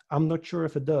areas, I'm not sure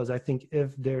if it does. I think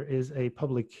if there is a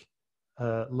public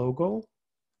logo,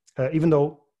 even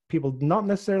though people not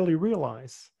necessarily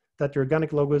realize that the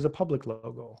organic logo is a public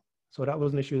logo. So that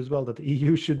was an issue as well, that the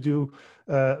EU should do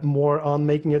more on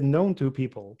making it known to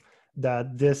people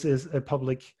that this is a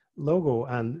public logo.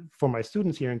 And for my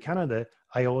students here in Canada,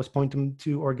 I always point them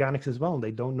to organics as well. And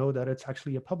they don't know that it's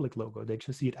actually a public logo. They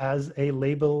just see it as a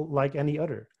label like any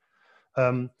other.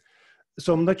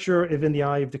 So I'm not sure if in the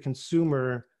eye of the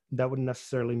consumer, that would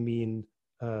necessarily mean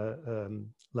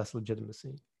less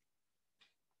legitimacy.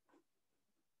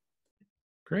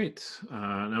 Great.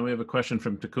 Now we have a question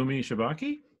from Takumi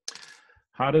Shibaki.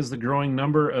 How does the growing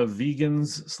number of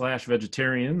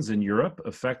vegans/vegetarians in Europe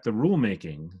affect the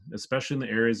rulemaking, especially in the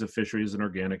areas of fisheries and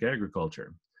organic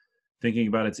agriculture? Thinking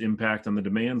about its impact on the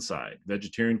demand side,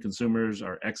 vegetarian consumers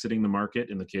are exiting the market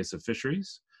in the case of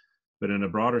fisheries, but in a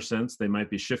broader sense, they might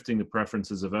be shifting the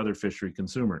preferences of other fishery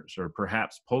consumers, or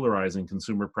perhaps polarizing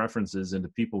consumer preferences into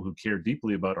people who care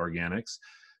deeply about organics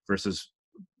versus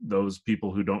those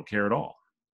people who don't care at all.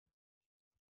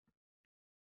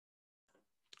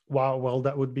 Wow, well,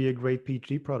 that would be a great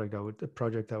PhD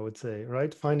project, I would say,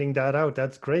 right? Finding that out,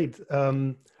 that's great.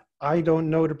 I don't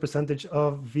know the percentage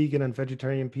of vegan and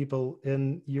vegetarian people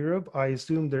in Europe. I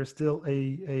assume there's still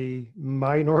a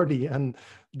minority, and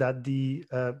that the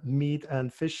meat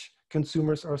and fish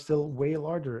consumers are still way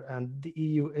larger. And the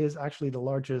EU is actually the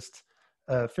largest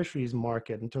fisheries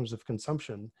market in terms of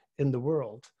consumption in the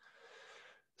world.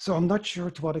 So I'm not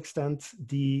sure to what extent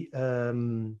the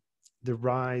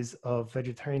rise of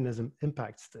vegetarianism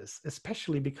impacts this,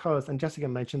 especially because, and Jessica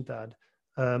mentioned that,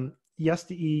 yes,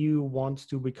 the EU wants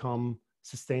to become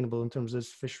sustainable in terms of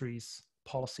its fisheries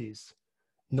policies.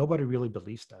 Nobody really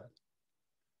believes that.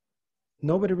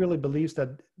 Nobody really believes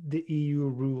that the EU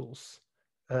rules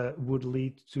would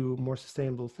lead to more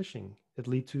sustainable fishing. It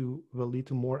will lead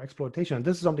to more exploitation. And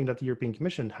this is something that the European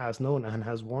Commission has known and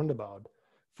has warned about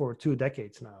for 2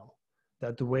 decades now,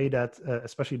 that the way that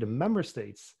especially the member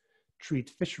states treat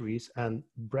fisheries, and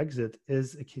Brexit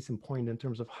is a case in point in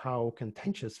terms of how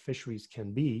contentious fisheries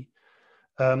can be,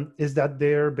 is that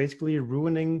they're basically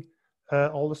ruining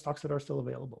all the stocks that are still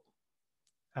available.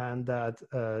 And that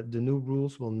the new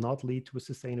rules will not lead to a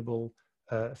sustainable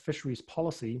fisheries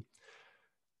policy.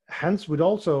 Hence, would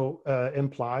also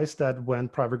implies that when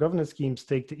private governance schemes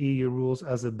take the EU rules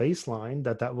as a baseline,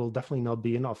 that will definitely not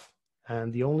be enough.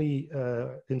 And the only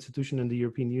institution in the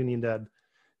European Union that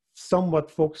somewhat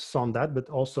focuses on that, but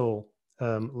also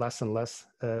less and less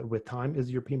with time, is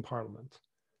the European Parliament.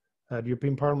 The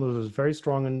European Parliament was very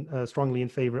strong and strongly in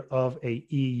favor of a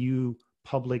EU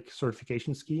public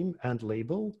certification scheme and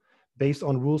label based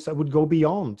on rules that would go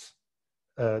beyond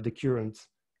the current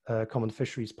common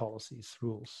fisheries policies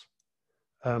rules.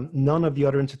 None of the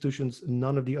other institutions,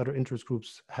 none of the other interest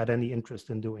groups had any interest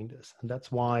in doing this. And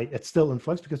that's why it's still in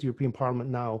flux, because the European Parliament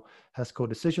now has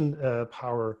co-decision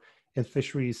power in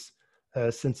fisheries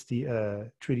since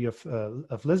the Treaty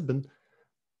of Lisbon.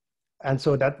 And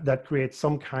so that creates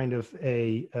some kind of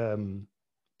a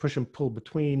push and pull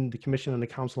between the Commission and the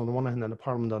Council on the one hand and the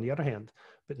Parliament on the other hand.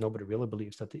 But nobody really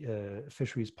believes that the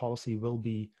fisheries policy will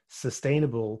be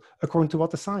sustainable according to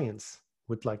what the science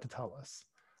would like to tell us.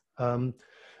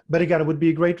 But again, it would be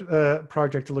a great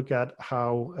project to look at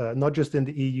how, not just in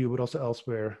the EU, but also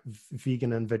elsewhere,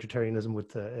 vegan and vegetarianism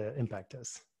would impact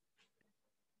us.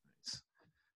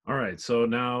 All right, so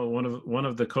now one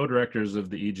of the co-directors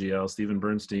of the EGL, Stephen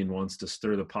Bernstein, wants to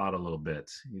stir the pot a little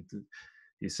bit.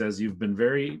 He says you've been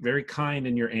very, very kind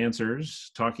in your answers,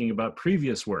 talking about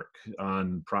previous work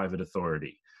on private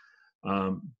authority.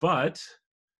 But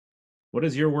what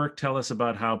does your work tell us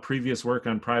about how previous work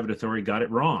on private authority got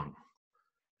it wrong?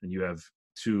 And you have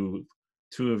two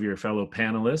of your fellow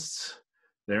panelists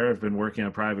there have been working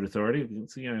on private authority.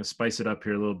 You know, spice it up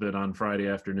here a little bit on Friday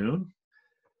afternoon.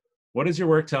 What does your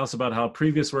work tell us about how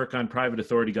previous work on private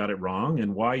authority got it wrong,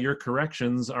 and why your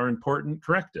corrections are important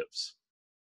correctives?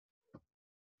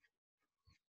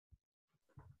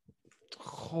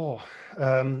 Oh,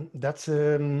 that's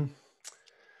a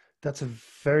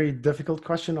very difficult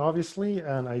question, obviously,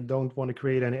 and I don't want to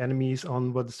create any enemies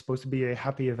on what is supposed to be a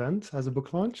happy event as a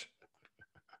book launch.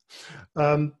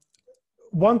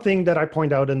 One thing that I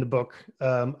point out in the book,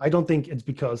 I don't think it's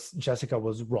because Jessica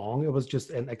was wrong. It was just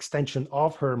an extension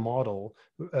of her model,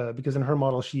 because in her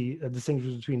model, she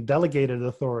distinguishes between delegated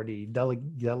authority,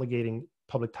 delegating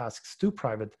public tasks to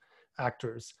private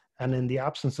actors. And in the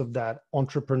absence of that,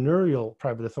 entrepreneurial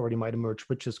private authority might emerge,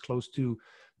 which is close to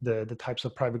the types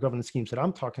of private governance schemes that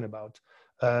I'm talking about.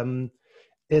 In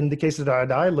the cases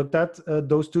that I looked at,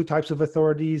 those two types of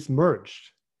authorities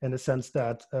merged, in the sense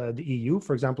that the EU,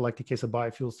 for example, like the case of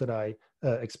biofuels that I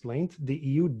explained, the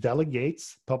EU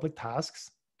delegates public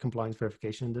tasks, compliance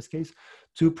verification in this case,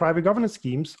 to private governance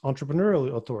schemes,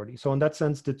 entrepreneurial authority. So in that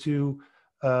sense, the two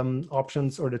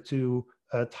options or the two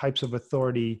types of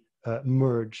authority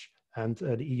merge, and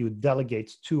the EU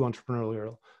delegates to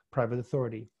entrepreneurial private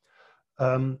authority.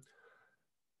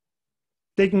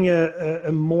 Taking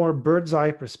a more bird's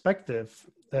eye perspective,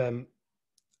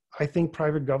 I think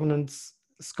private governance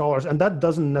scholars, and that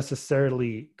doesn't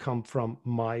necessarily come from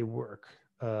my work,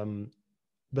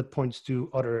 but points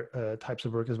to other types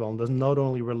of work as well, and does not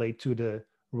only relate to the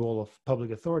role of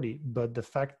public authority, but the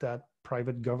fact that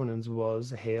private governance was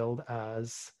hailed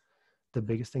as the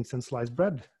biggest thing since sliced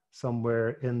bread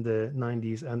somewhere in the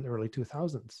 90s and early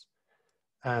 2000s.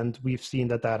 And we've seen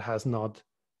that that has not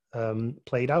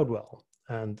played out well.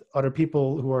 And other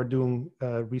people who are doing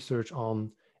research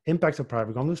on impacts of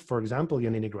private governance, for example,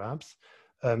 Janine Grabs,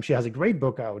 she has a great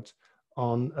book out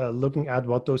on looking at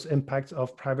what those impacts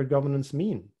of private governance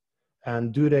mean.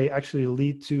 And do they actually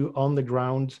lead to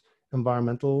on-the-ground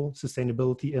environmental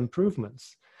sustainability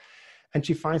improvements? And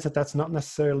she finds that that's not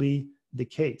necessarily the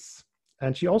case.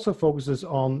 And she also focuses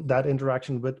on that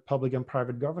interaction with public and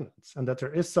private governance, and that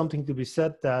there is something to be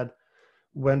said that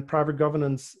when private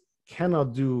governance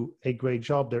cannot do a great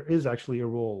job, there is actually a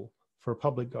role for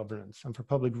public governance and for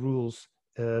public rules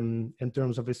in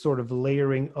terms of a sort of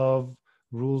layering of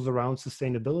rules around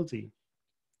sustainability.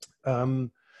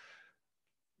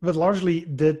 but largely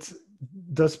does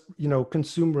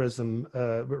consumerism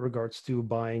with regards to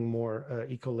buying more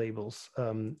eco labels,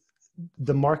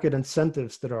 the market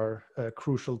incentives that are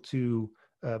crucial to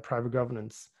private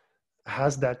governance,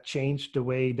 has that changed the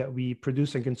way that we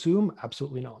produce and consume?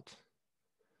 Absolutely not.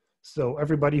 So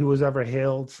everybody who has ever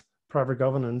hailed private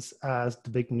governance as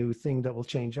the big new thing that will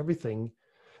change everything,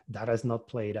 that has not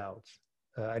played out.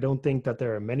 I don't think that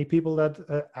there are many people that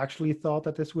actually thought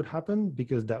that this would happen,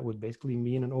 because that would basically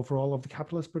mean an overhaul of the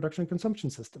capitalist production consumption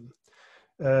system,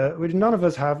 which none of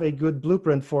us have a good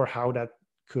blueprint for how that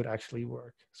could actually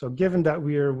work. So given that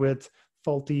we're with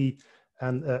faulty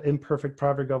and imperfect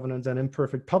private governance and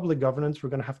imperfect public governance, we're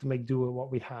going to have to make do with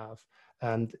what we have.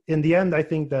 And in the end, I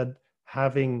think that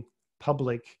having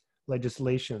public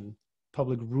legislation,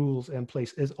 public rules in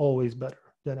place is always better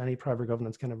than any private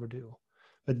governance can ever do.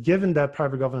 But given that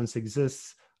private governance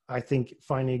exists, I think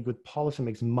finding a good policy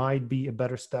mix might be a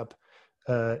better step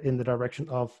in the direction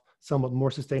of somewhat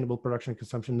more sustainable production and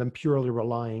consumption than purely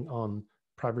relying on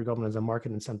private governance and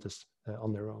market incentives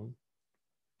on their own.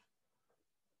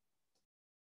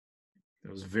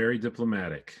 That was very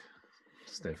diplomatic,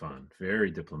 Stefan,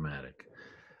 very diplomatic.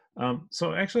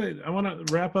 So actually, I want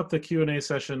to wrap up the Q&A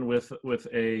session with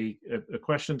a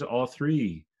question to all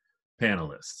three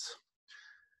panelists,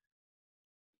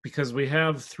 because we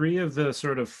have three of the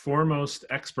sort of foremost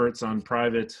experts on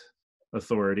private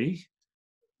authority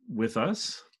with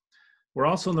us. We're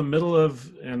also in the middle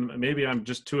of, and maybe I'm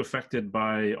just too affected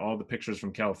by all the pictures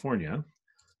from California,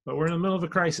 but we're in the middle of a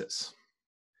crisis.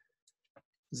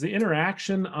 Is the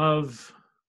interaction of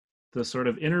the sort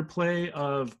of interplay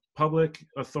of public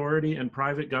authority and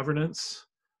private governance,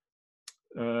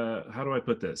 how do I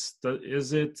put this?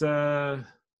 Is it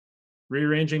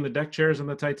rearranging the deck chairs on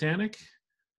the Titanic?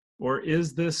 Or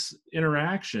is this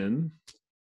interaction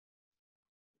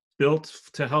built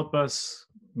to help us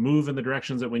move in the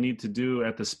directions that we need to do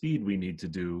at the speed we need to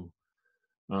do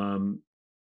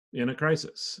in a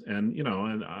crisis? And,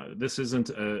 this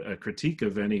isn't a critique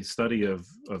of any study of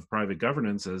private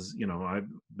governance, as, I've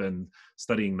been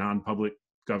studying non-public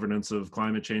governance of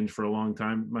climate change for a long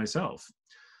time myself.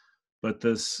 But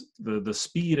the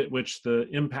speed at which the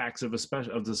impacts of the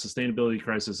sustainability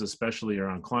crisis, especially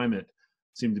around climate,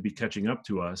 seem to be catching up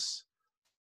to us,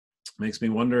 makes me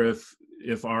wonder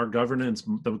if our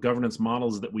the governance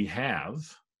models that we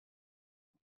have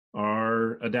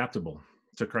are adaptable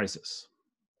to crisis.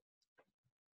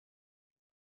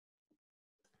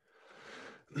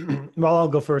 Well, I'll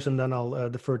go first and then I'll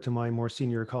defer to my more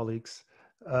senior colleagues.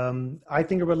 I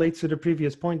think it relates to the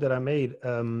previous point that I made,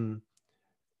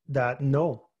 that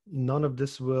no, none of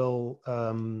this will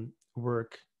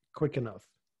work quick enough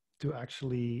to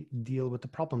actually deal with the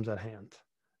problems at hand.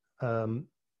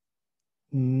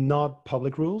 Not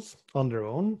public rules on their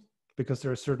own, because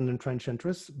there are certain entrenched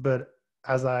interests, but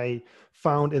as I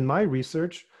found in my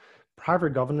research,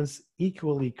 private governance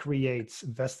equally creates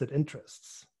vested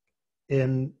interests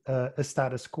in a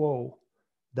status quo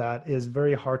that is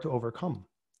very hard to overcome.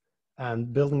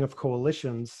 And building of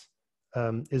coalitions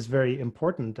is very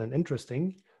important and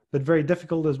interesting, but very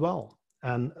difficult as well.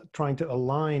 And trying to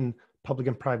align public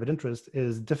and private interest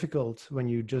is difficult when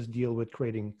you just deal with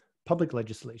creating public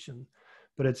legislation.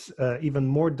 But it's even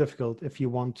more difficult if you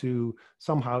want to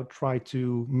somehow try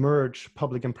to merge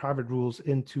public and private rules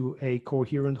into a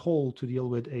coherent whole to deal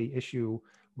with an issue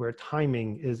where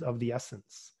timing is of the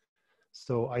essence.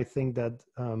 So I think that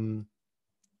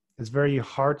it's very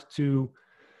hard to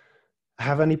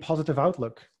have any positive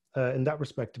outlook in that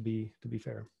respect, to be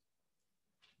fair.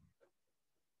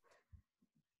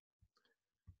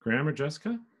 Graham or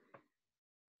Jessica?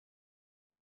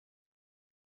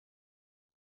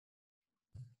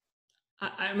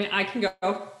 I mean, I can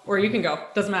go, or you can go.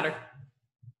 Doesn't matter.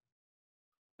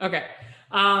 Okay.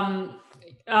 Are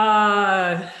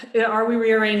we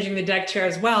rearranging the deck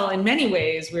chairs? Well, in many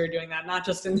ways, we're doing that, not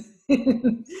just in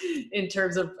in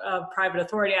terms of private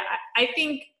authority. I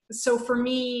think so. For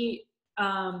me,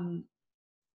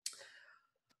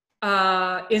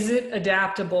 is it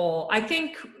adaptable? I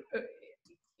think,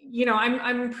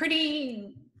 I'm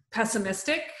pretty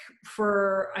pessimistic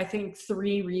for, I think,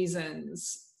 three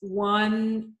reasons.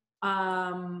 One,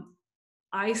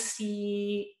 I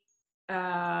see,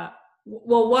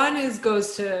 one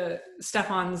goes to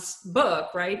Stefan's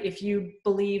book, right? If you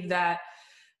believe that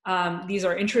these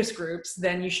are interest groups,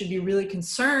 then you should be really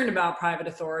concerned about private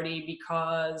authority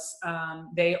because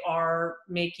they are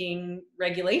making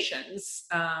regulations,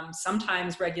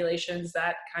 sometimes regulations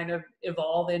that kind of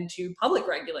evolve into public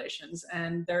regulations,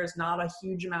 and there's not a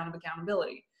huge amount of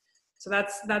accountability. So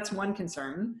that's one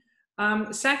concern.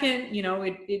 Second,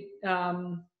 it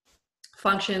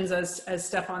functions, as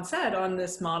Stefan said, on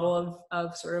this model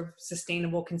of sort of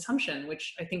sustainable consumption,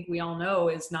 which I think we all know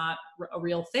is not a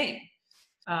real thing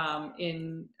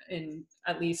in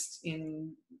at least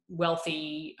in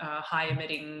wealthy, high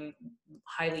emitting,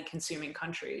 highly consuming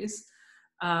countries.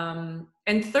 And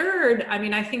third, I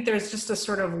mean, I think there's just a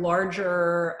sort of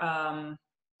larger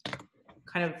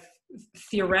kind of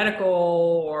theoretical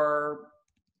or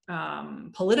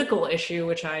political issue,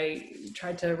 which I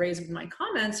tried to raise with my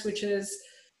comments, which is,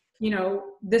 you know,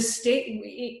 the state,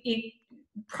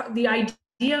 the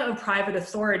idea of private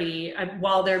authority,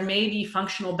 while there may be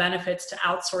functional benefits to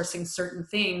outsourcing certain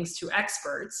things to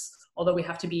experts, although we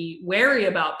have to be wary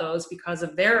about those because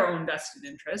of their own vested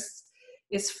interests,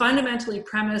 is fundamentally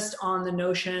premised on the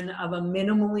notion of a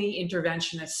minimally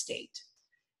interventionist state.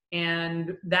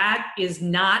 And that is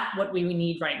not what we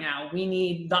need right now. We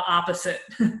need the opposite.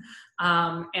 You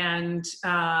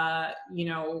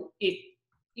know,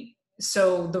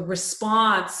 so the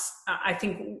response, I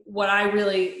think what I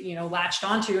really, you know, latched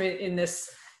onto in this,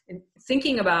 in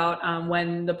thinking about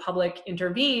when the public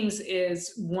intervenes,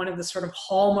 is one of the sort of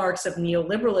hallmarks of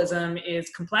neoliberalism is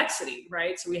complexity,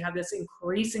 right? So we have this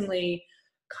increasingly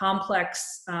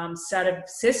complex set of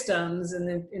systems,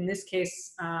 and in this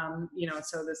case, you know,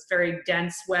 so this very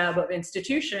dense web of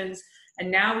institutions, and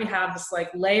now we have this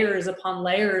like layers upon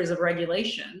layers of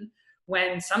regulation,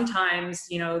 when sometimes,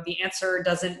 you know, the answer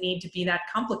doesn't need to be that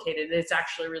complicated. It's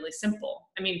actually really simple.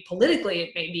 I mean, politically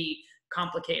it may be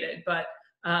complicated, but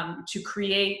to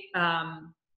create,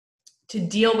 to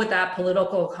deal with that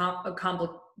political,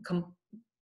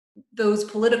 those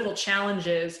political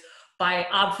challenges by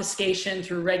obfuscation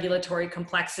through regulatory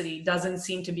complexity doesn't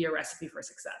seem to be a recipe for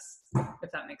success, if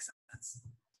that makes sense.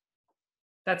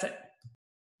 That's it.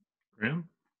 Graham?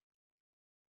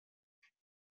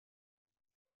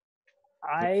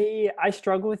 I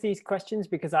struggle with these questions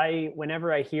because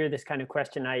whenever I hear this kind of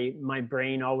question, my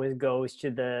brain always goes to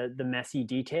the messy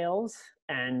details,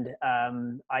 and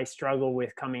I struggle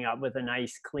with coming up with a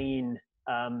nice, clean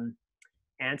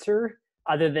answer.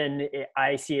 Other than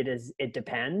I see it as it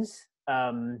depends,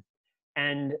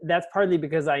 and that's partly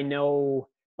because I know,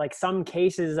 like, some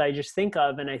cases I just think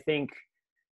of, and I think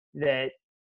that,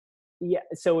 yeah.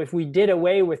 So if we did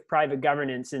away with private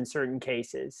governance in certain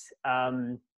cases,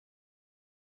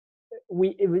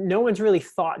 no one's really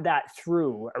thought that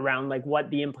through around like what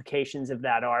the implications of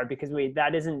that are, because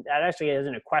that actually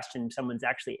isn't a question someone's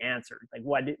actually answered. Like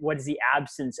what does the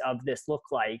absence of this look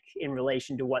like in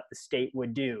relation to what the state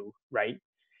would do, right?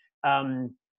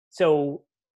 So,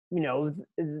 you know,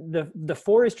 the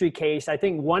forestry case, I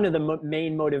think one of the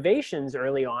main motivations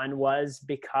early on was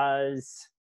because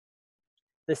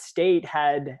the state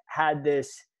had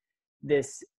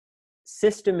this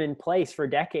system in place for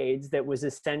decades that was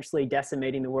essentially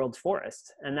decimating the world's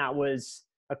forests. And that was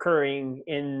occurring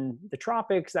in the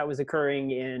tropics, that was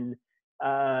occurring in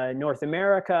North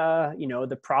America, you know,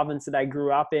 the province that I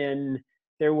grew up in.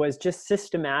 There was just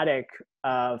systematic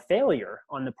failure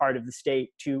on the part of the state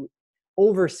to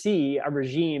oversee a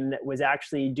regime that was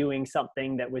actually doing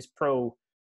something that was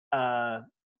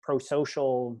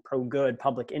pro-social, pro-good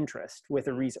public interest with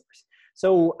a resource.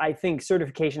 So I think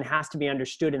certification has to be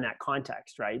understood in that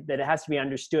context, right? That it has to be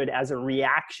understood as a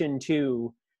reaction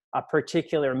to a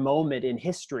particular moment in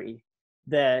history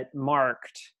that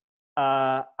marked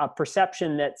a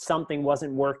perception that something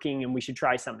wasn't working and we should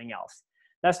try something else.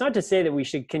 That's not to say that we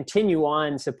should continue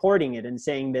on supporting it and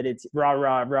saying that it's rah,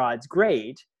 rah, rah, it's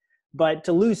great, but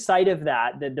to lose sight of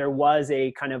that there was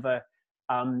a kind of a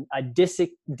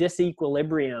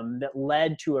disequilibrium that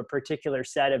led to a particular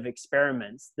set of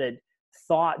experiments that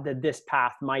thought that this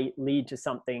path might lead to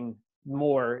something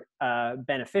more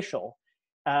beneficial,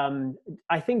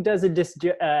 I think does a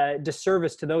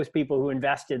disservice to those people who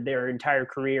invested their entire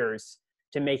careers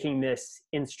to making this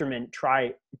instrument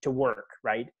try to work,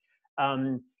 right?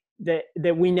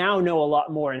 That we now know a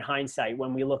lot more in hindsight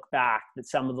when we look back, that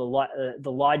some of the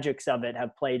logics of it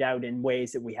have played out in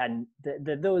ways that we hadn't,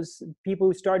 that those people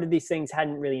who started these things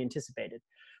hadn't really anticipated.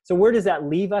 So where does that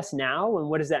leave us now, and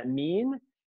what does that mean?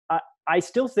 I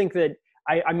still think that,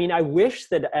 I mean, I wish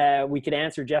that we could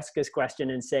answer Jessica's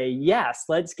question and say, yes,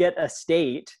 let's get a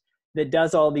state that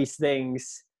does all these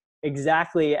things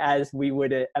exactly as we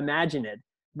would imagine it.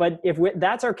 But if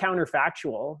that's our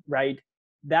counterfactual, right?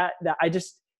 That's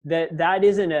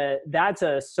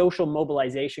a social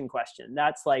mobilization question.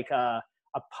 That's like a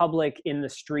public in the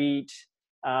street,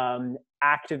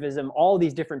 activism, all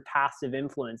these different paths of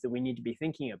influence that we need to be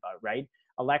thinking about, right?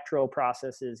 Electoral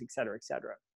processes, et cetera, et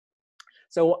cetera.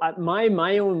 So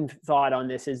my own thought on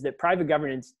this is that private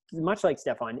governance, much like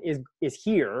Stefan, is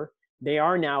here. They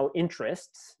are now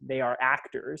interests, they are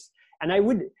actors. And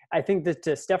I think that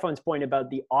to Stefan's point about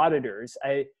the auditors,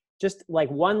 just like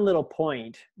one little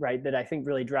point, right, that I think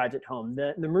really drives it home.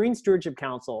 The Marine Stewardship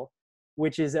Council,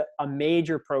 which is a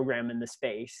major program in the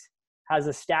space, has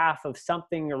a staff of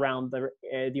something around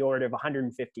the order of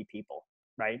 150 people,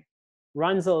 right?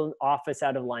 Runs an office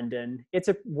out of London. It's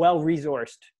a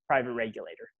well-resourced private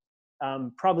regulator,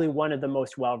 probably one of the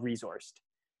most well-resourced.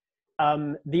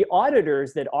 The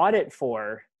auditors that audit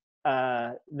for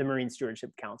the Marine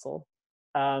Stewardship Council,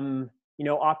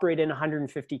 operate in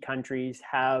 150 countries,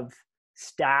 have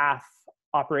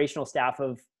operational staff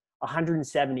of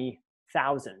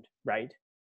 170,000, right,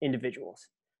 individuals.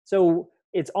 So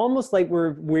it's almost like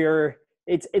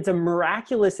it's a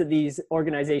miraculous that these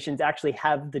organizations actually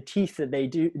have the teeth that they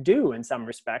do in some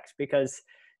respects, because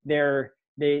they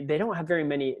don't have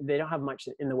they don't have much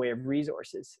in the way of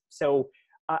resources. So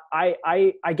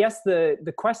I guess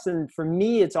the question for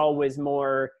me, it's always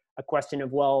more a question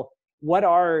of, well,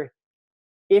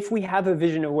 if we have a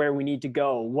vision of where we need to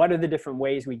go, what are the different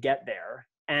ways we get there?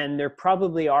 And there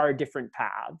probably are different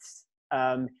paths.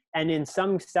 And in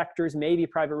some sectors, maybe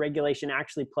private regulation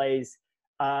actually plays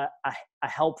a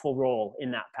helpful role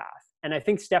in that path. And I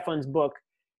think Stefan's book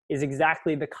is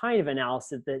exactly the kind of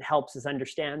analysis that helps us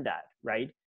understand that,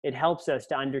 right? It helps us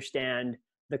to understand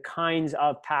the kinds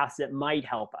of paths that might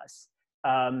help us.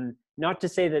 Not to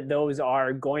say that those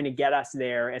are going to get us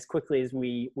there as quickly as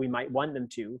we might want them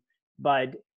to,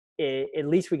 but at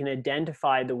least we can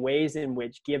identify the ways in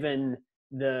which, given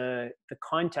the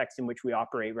context in which we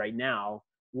operate right now,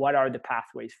 what are the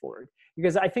pathways forward?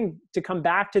 Because I think, to come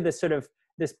back to this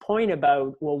point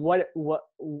about, well,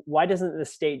 why doesn't the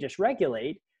state just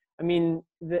regulate? I mean,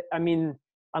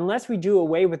 unless we do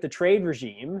away with the trade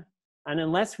regime, and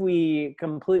unless we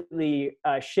completely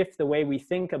shift the way we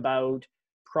think about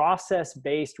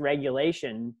process-based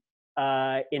regulation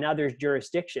in other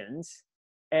jurisdictions,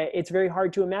 it's very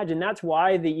hard to imagine. That's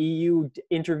why the EU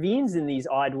intervenes in these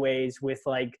odd ways with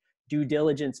like due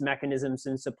diligence mechanisms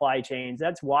in supply chains.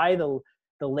 That's why the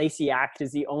Lacey Act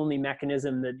is the only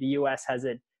mechanism that the US has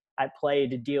at play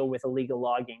to deal with illegal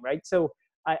logging, right? So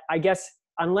I guess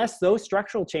unless those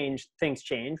structural things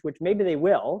change, which maybe they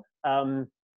will,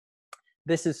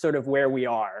 this is sort of where we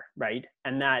are, right?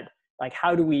 And that, like,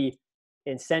 how do we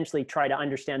essentially try to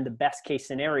understand the best case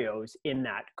scenarios in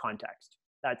that context?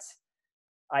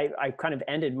 I kind of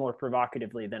ended more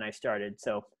provocatively than I started,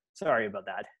 so sorry about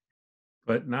that.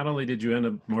 But not only did you end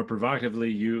up more provocatively,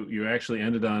 you actually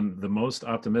ended on the most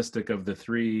optimistic of the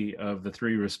three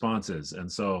responses. And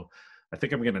so I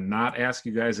think I'm going to not ask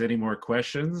you guys any more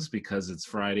questions because it's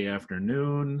Friday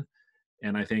afternoon.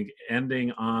 And I think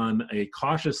ending on a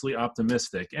cautiously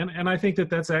optimistic, and I think that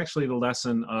that's actually the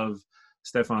lesson of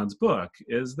Stefan's book,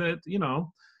 is that,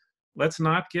 let's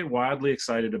not get wildly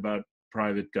excited about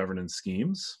private governance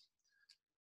schemes.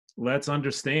 Let's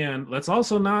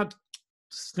also not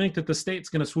think that the state's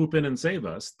going to swoop in and save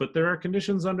us, but there are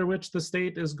conditions under which the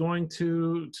state is going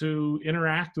to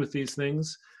interact with these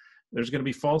things. There's going to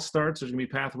be false starts, there's going to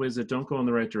be pathways that don't go in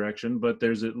the right direction, but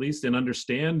there's at least an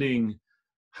understanding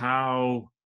how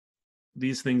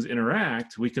these things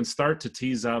interact. We can start to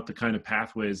tease out the kind of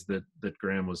pathways that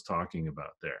Graham was talking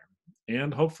about there,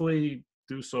 and hopefully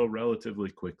do so relatively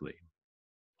quickly.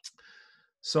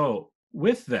 So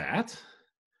with that,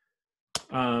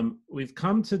 we've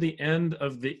come to the end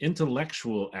of the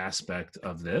intellectual aspect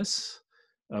of this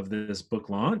book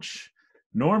launch.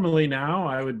 Normally now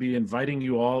I would be inviting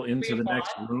you all into the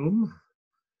next room.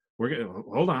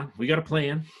 Hold on, we got a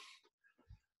plan.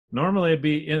 Normally I'd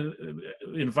be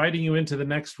inviting you into the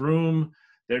next room.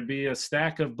 There'd be a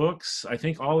stack of books. I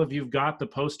think all of you've got the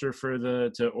poster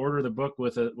to order the book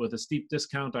with a steep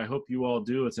discount. I hope you all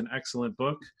do. It's an excellent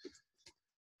book.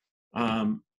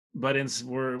 But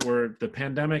the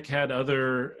pandemic had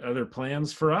other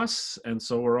plans for us, and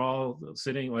so we're all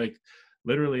sitting, like,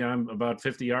 literally I'm about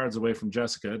 50 yards away from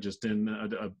Jessica, just in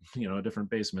a different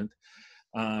basement.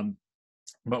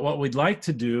 But what we'd like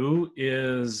to do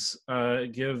is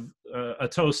give a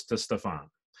toast to Stefan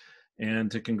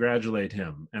and to congratulate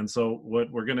him. And so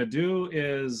what we're going to do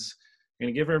is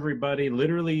going to give everybody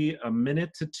literally a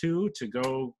minute to two to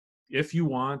go, if you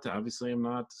want. Obviously, I'm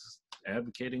not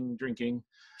advocating drinking,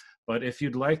 but if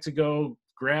you'd like to go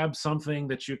grab something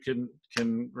that you can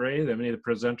raise, if any of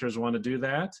the presenters want to do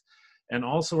that. And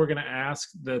also we're going to ask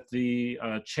that the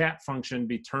chat function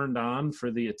be turned on for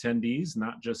the attendees,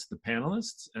 not just the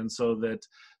panelists, and so that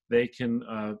they can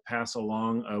pass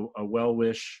along a well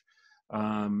wish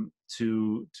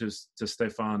to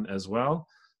Stefan as well.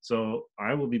 So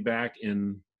I will be back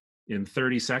in in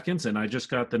 30 seconds. And I just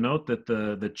got the note that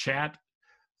the chat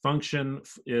function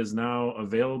is now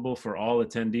available for all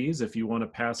attendees. If you want to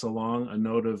pass along a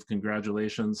note of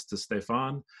congratulations to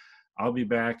Stefan, I'll be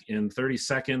back in 30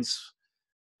 seconds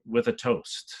with a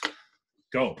toast.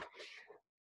 Go.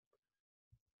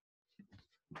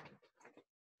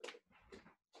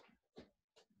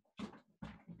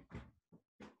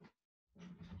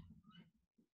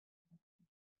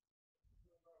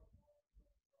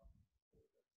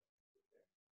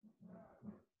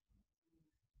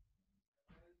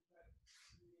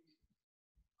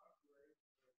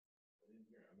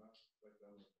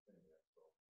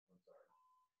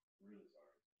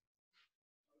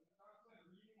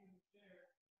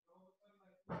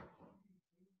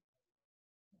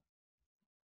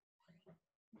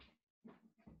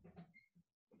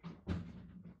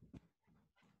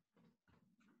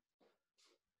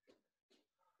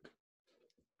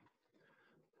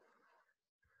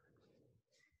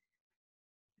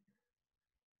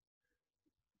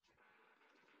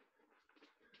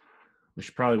 We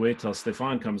should probably wait till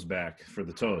Stefan comes back for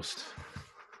the toast.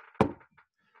 This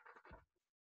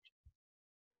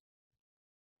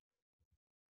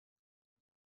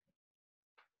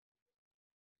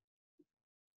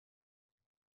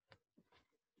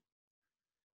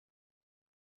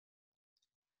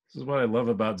is what I love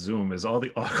about Zoom, is all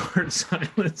the awkward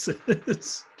silences.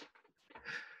 It's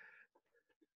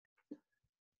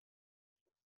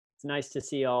nice to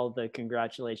see all the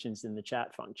congratulations in the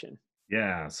chat function.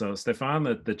 Yeah, so Stefan,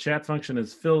 the chat function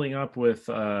is filling up with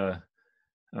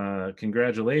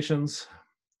congratulations.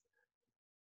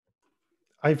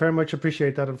 I very much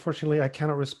appreciate that. Unfortunately, I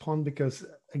cannot respond because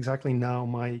exactly now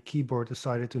my keyboard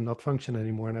decided to not function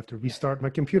anymore and I have to restart my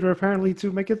computer apparently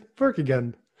to make it work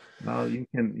again. Well,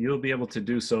 you'll be able to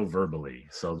do so verbally.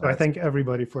 So I thank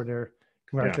everybody for their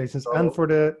congratulations and for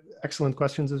the excellent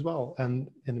questions as well.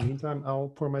 And in the meantime, I'll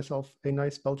pour myself a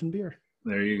nice Belgian beer.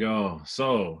 There you go.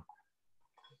 So,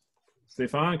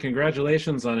 Stefan,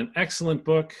 congratulations on an excellent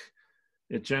book.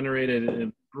 It generated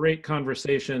a great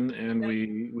conversation, and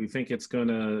we think it's going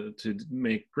to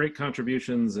make great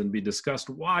contributions and be discussed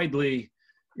widely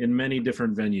in many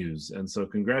different venues. And so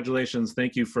congratulations.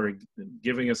 Thank you for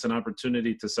giving us an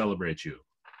opportunity to celebrate you.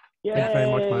 Yay! Thank you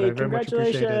very much, Matt. I very much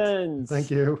appreciate it. Thank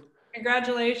you.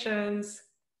 Congratulations.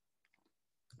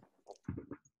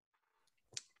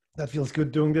 That feels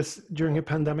good doing this during a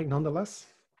pandemic nonetheless.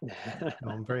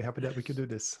 I'm very happy that we could do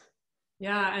this.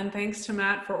 Yeah, and thanks to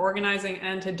Matt for organizing,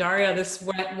 and to Daria, this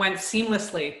went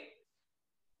seamlessly.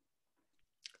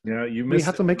 Yeah, you missed. We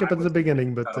had to make it at the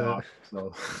beginning, but so.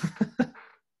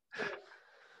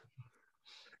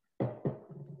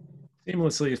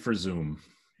 Seamlessly for Zoom.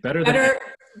 Better than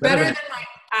my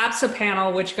APSA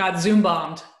panel, which got Zoom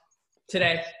bombed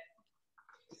today.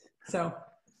 So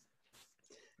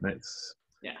nice.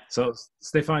 Yeah. So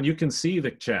Stefan, you can see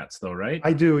the chats though, right?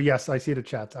 I do. Yes, I see the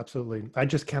chat. Absolutely. I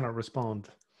just cannot respond.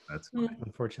 That's fine.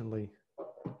 Unfortunately.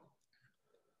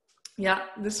 Yeah,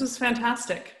 this was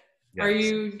fantastic. Yes. Are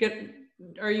you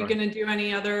going to do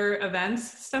any other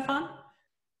events, Stefan?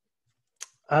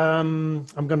 I'm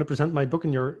going to present my book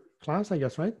in your class, I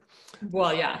guess, right?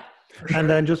 Well, yeah. Sure. And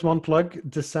then just one plug,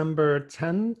 December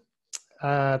 10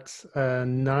 at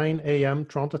 9 a.m.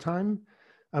 Toronto time.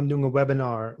 I'm doing a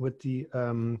webinar with the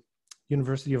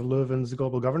University of Leuven's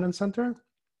Global Governance Center.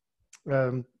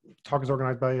 Talk is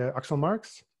organized by Axel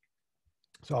Marx.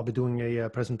 So I'll be doing a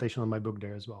presentation on my book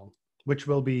there as well, which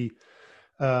will be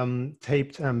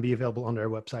taped and be available on their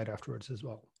website afterwards as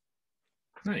well.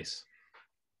 Nice.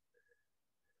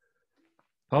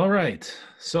 All right.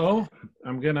 So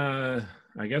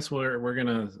I guess we're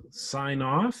gonna sign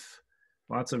off.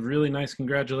 Lots of really nice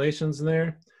congratulations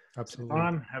there. Absolutely.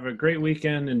 Stefan, have a great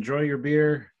weekend. Enjoy your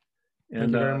beer. And,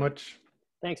 thank you very much.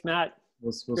 Thanks, Matt.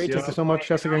 We'll Thank you so much,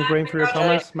 Jessica and Graeme, for your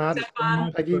comments. Matt,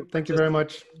 thank you very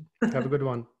much. Have a good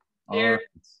one. All right.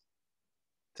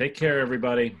 Take care,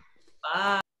 everybody.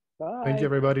 Bye. Bye. Thank you,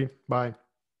 everybody. Bye.